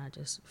people, and I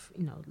just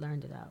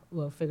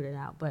figured it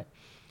out. But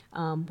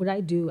what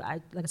I do,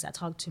 like I said, I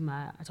talk to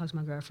my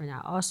girlfriend.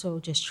 I also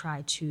just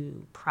try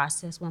to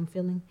process what I'm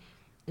feeling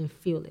and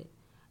feel it.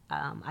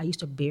 I used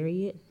to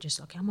bury it,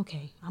 I'm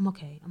okay.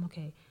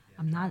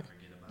 I'm not,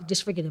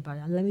 just forget about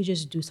it. Let me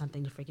just do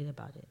something to forget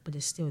about it. But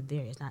it's still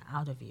there. It's not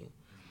out of you.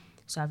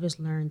 So I've just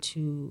learned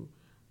to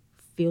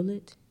feel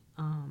it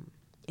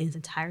in its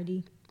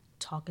entirety,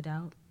 talk it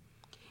out.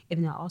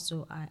 And then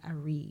also I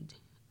read.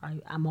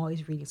 I'm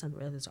always reading something,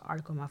 whether it's an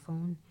article on my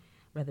phone,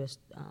 whether it's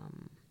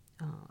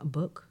a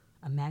book,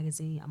 a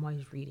magazine. I'm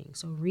always reading.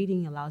 So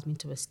reading allows me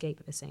to escape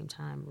at the same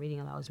time. Reading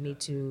allows me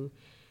to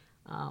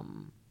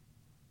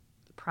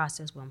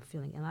process what I'm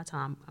feeling. And a lot of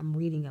time I'm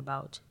reading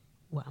about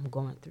what I'm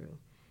going through.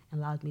 It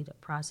allows me to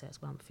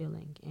process what I'm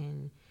feeling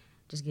and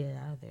just get it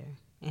out of there.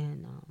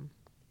 And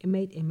it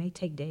may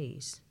take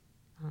days.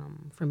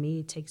 For me,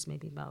 it takes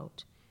maybe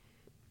about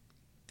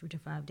 3 to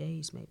 5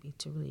 days maybe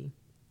to really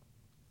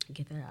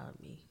get that out of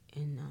me.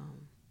 And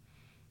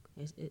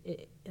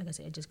it like I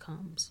said, it just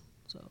comes.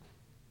 So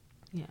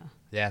yeah.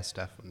 Yes,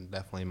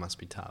 definitely must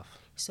be tough.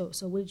 So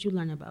what did you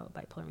learn about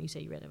bipolar when you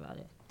said you read about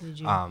it? What did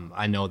you?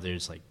 I know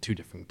there's like 2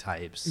 different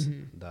types.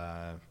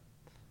 Mm-hmm.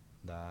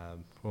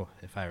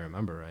 If I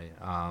remember right,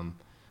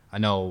 I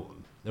know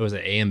there was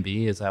an A and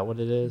B. Is that what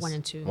it is? 1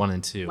 and 2. 1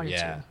 and 2. One and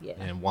Yeah. 2, yeah.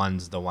 And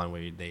one's the one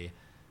where they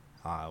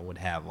would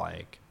have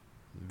like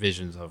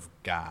visions of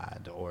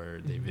God,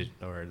 or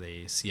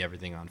they see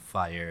everything on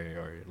fire,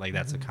 or like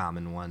that's a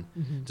common one.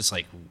 Mm-hmm. Just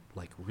like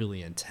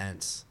really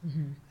intense.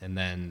 Mm-hmm. And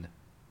then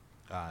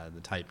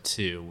the type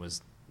 2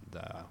 was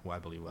I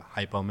believe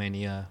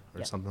hypomania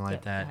or something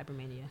like that.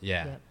 Hypermania.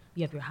 Yeah. Yep.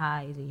 You have your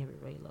highs and you have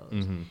your really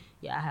lows. Mm-hmm.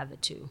 Yeah, I have the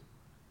 2.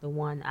 The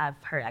one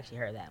I've heard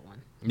that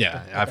one. Yeah,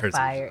 But I've the heard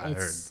fire, I've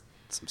heard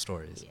some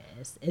stories.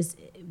 Yes,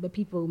 but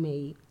people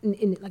may,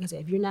 and like I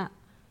said, if you're not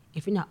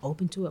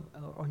open to it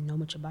or know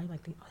much about it,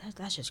 like think, oh,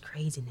 that's just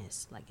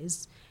craziness. Like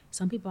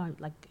some people are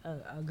like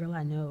a girl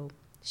I know,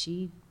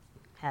 she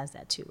has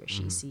that too, where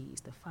she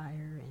sees the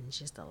fire and it's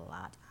just a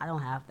lot. I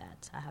don't have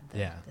that. I have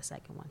the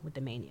second one with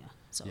the mania.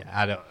 So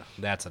Yeah,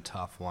 that's a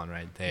tough one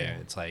right there.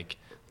 Yeah. It's like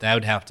that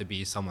would have to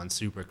be someone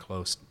super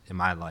close in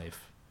my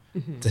life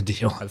to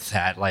deal with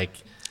that.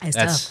 Like that's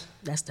tough.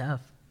 That's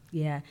tough.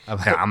 Yeah.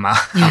 I'm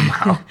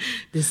out.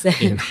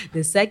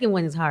 The second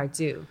one is hard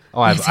too.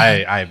 Oh,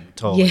 I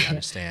totally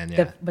understand.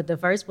 Yeah. But the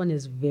first one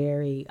is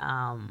very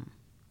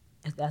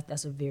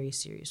that's a very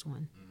serious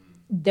one.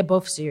 they're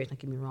both serious, don't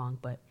get me wrong,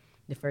 but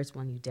the first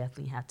one, you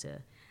definitely have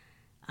to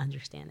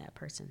understand that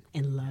person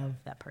and love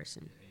that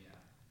person.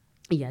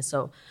 Yeah,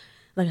 so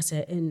like I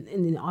said, and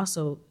then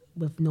also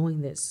with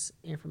knowing this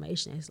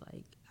information, it's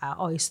like I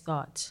always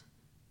thought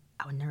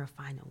I would never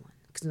find no one.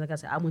 Because like I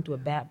said, I went through a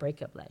bad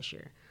breakup last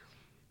year.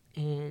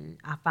 And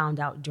I found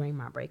out during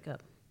my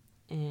breakup.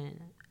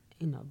 And,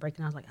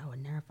 breaking out, I was like, I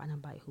would never find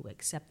nobody who would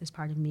accept this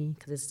part of me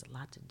because it's a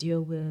lot to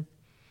deal with.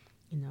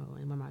 And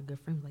one of my good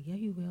friends was like, yeah,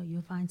 you will.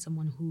 You'll find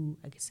someone who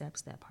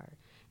accepts that part,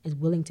 is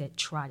willing to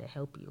try to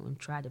help you and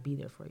try to be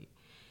there for you.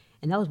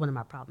 And that was one of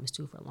my problems,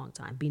 too, for a long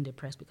time, being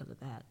depressed because of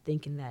that,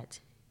 thinking that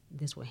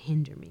this will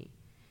hinder me.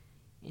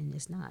 And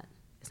it's not.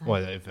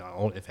 Well,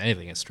 if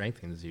anything, it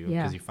strengthens you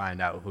because you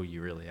find out who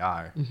you really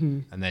are. Mm-hmm.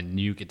 And then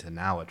you get to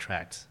now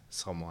attract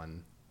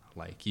someone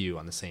like you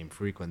on the same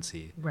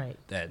frequency. Right.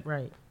 That,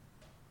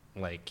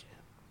 like,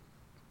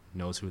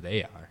 knows who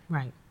they are.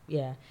 Right.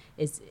 Yeah.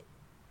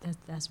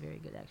 That's very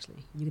good,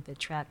 actually. You get to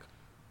attract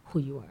who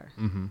you are.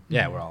 Mm-hmm.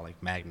 Yeah, we're all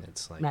like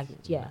magnets.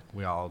 Magnets, yeah.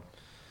 We all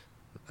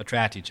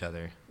attract each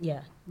other.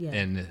 Yeah, yeah.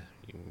 And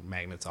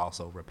magnets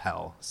also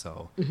repel.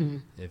 So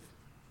if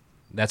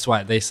that's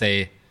why they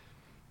say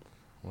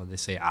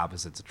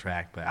opposites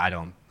attract, but I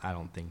don't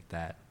think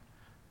that.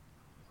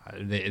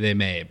 They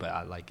may,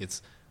 but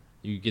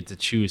you get to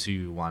choose who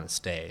you want to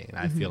stay. And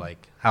I feel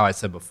like, how I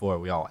said before,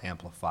 we all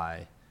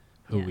amplify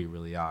who we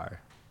really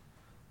are.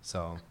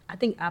 So I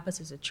think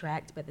opposites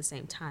attract, but at the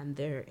same time,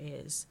 there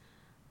is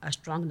a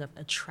strong enough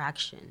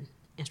attraction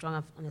and strong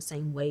enough on the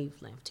same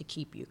wavelength to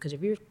keep you. Because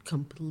if you're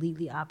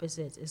completely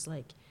opposites, it's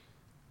like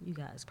you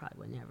guys probably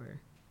would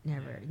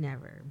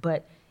never.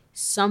 But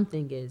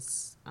something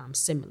is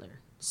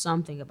similar.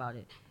 Something about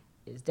it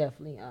is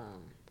definitely.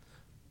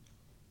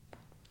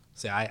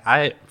 See,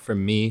 I for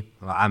me,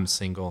 I'm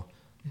single,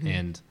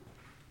 and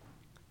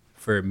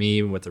for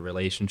me with a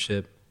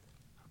relationship,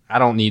 I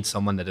don't need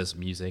someone that does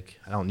music.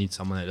 I don't need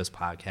someone that does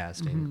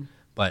podcasting.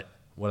 But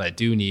what I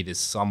do need is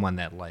someone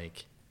that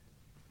like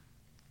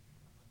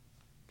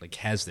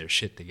has their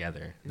shit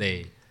together.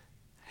 They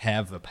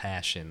have a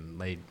passion.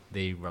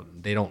 They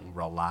don't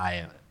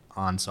rely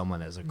on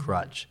someone as a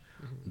crutch.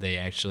 They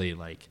actually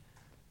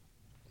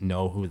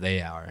know who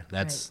they are.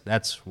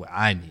 That's what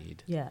I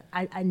need. Yeah,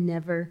 I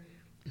never.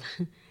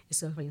 It's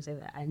so funny to say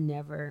that. I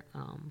never.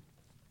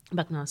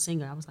 Back when I was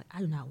single, I was like, I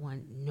do not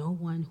want no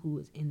one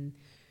who's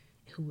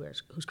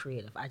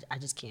creative. I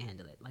just can't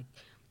handle it. Like,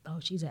 oh,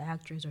 she's an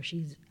actress, or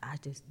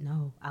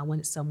I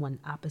wanted someone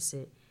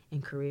opposite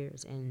in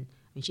careers. And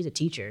I mean, she's a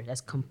teacher.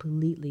 That's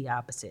completely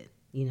opposite.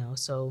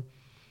 So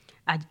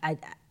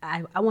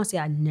I won't say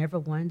I never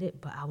wanted it,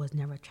 but I was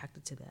never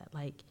attracted to that.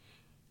 Like,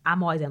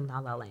 I'm always in La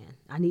La Land.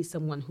 I need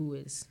someone who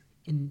is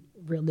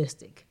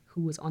realistic,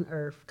 who is on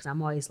Earth, because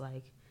I'm always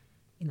like,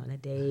 the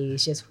day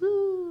is just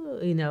whoo,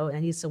 and I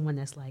need someone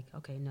that's like,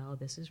 okay, no,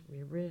 this is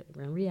real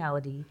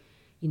reality,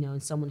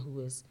 and someone who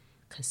is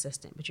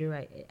consistent. But you're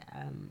right,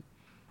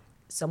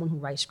 someone who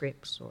writes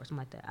scripts or something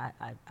like that.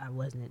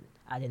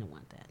 I didn't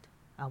want that.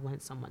 I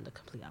wanted someone the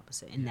complete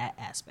opposite in that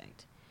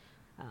aspect,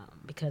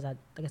 because like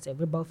I said,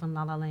 we're both in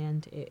La La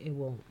Land. It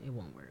won't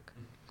work.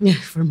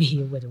 For me,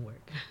 it wouldn't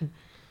work.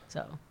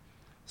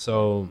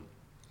 So,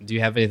 do you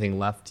have anything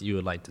left you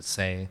would like to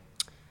say?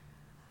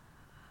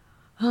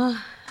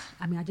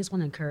 I just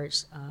want to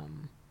encourage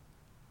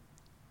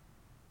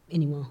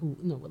anyone who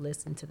would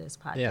listen to this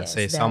podcast. Yeah,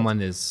 say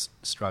someone is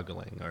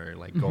struggling or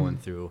going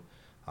through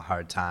a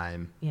hard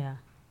time. Yeah,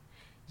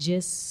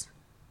 just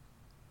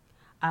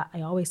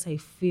I always say,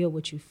 feel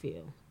what you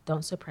feel.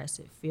 Don't suppress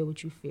it. Feel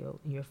what you feel,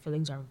 and your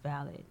feelings are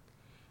valid.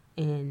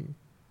 And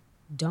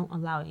don't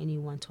allow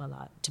anyone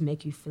to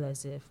make you feel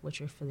as if what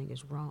you're feeling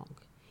is wrong,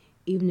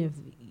 even if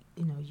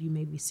you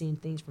may be seeing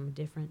things from a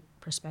different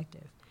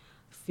perspective.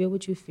 Feel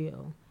what you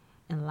feel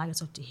and allow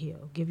yourself to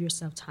heal. Give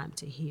yourself time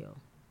to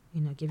heal.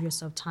 Give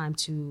yourself time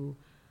to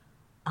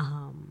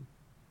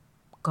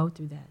go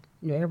through that.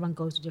 Everyone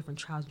goes through different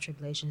trials and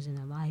tribulations in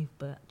their life,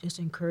 but just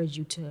encourage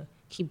you to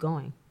keep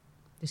going.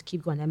 Just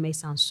keep going. That may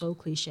sound so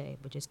cliche,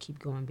 but just keep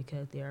going,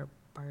 because there are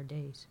better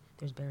days.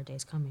 There's better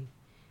days coming.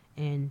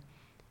 And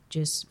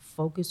just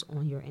focus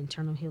on your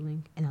internal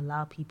healing and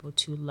allow people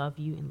to love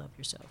you and love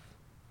yourself.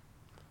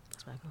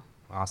 That's where I go.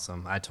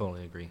 Awesome. I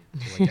totally agree.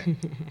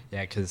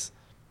 Yeah, because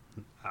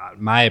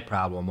my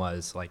problem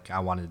was, I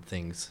wanted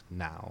things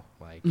now.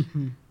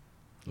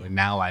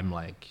 Now I'm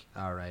like,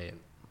 all right,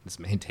 this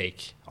may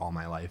take all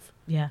my life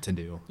to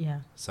do.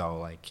 Yeah.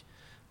 So,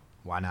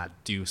 why not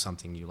do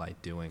something you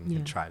like doing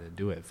and try to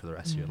do it for the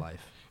rest of your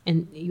life?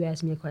 And you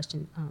asked me a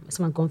question.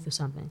 Someone going through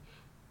something,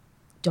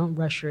 don't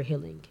rush your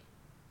healing.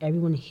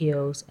 Everyone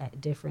heals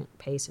at different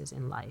paces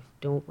in life.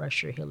 Don't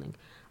rush your healing.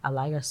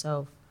 Allow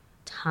yourself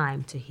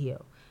time to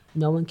heal.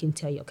 No one can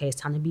tell you, okay, it's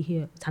time to be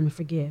healed, time to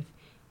forgive.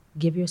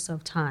 Give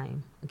yourself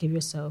time. Give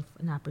yourself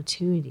an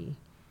opportunity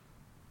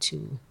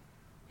to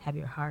have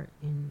your heart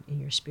and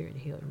your spirit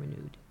healed and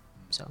renewed.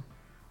 So.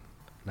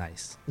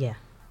 Nice. Yeah.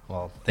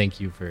 Well, thank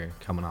you for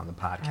coming on the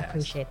podcast. I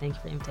appreciate it. Thank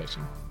you for the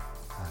invitation.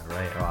 All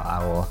right. Well,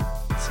 I will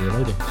see you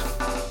later.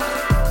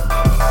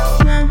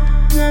 Bye.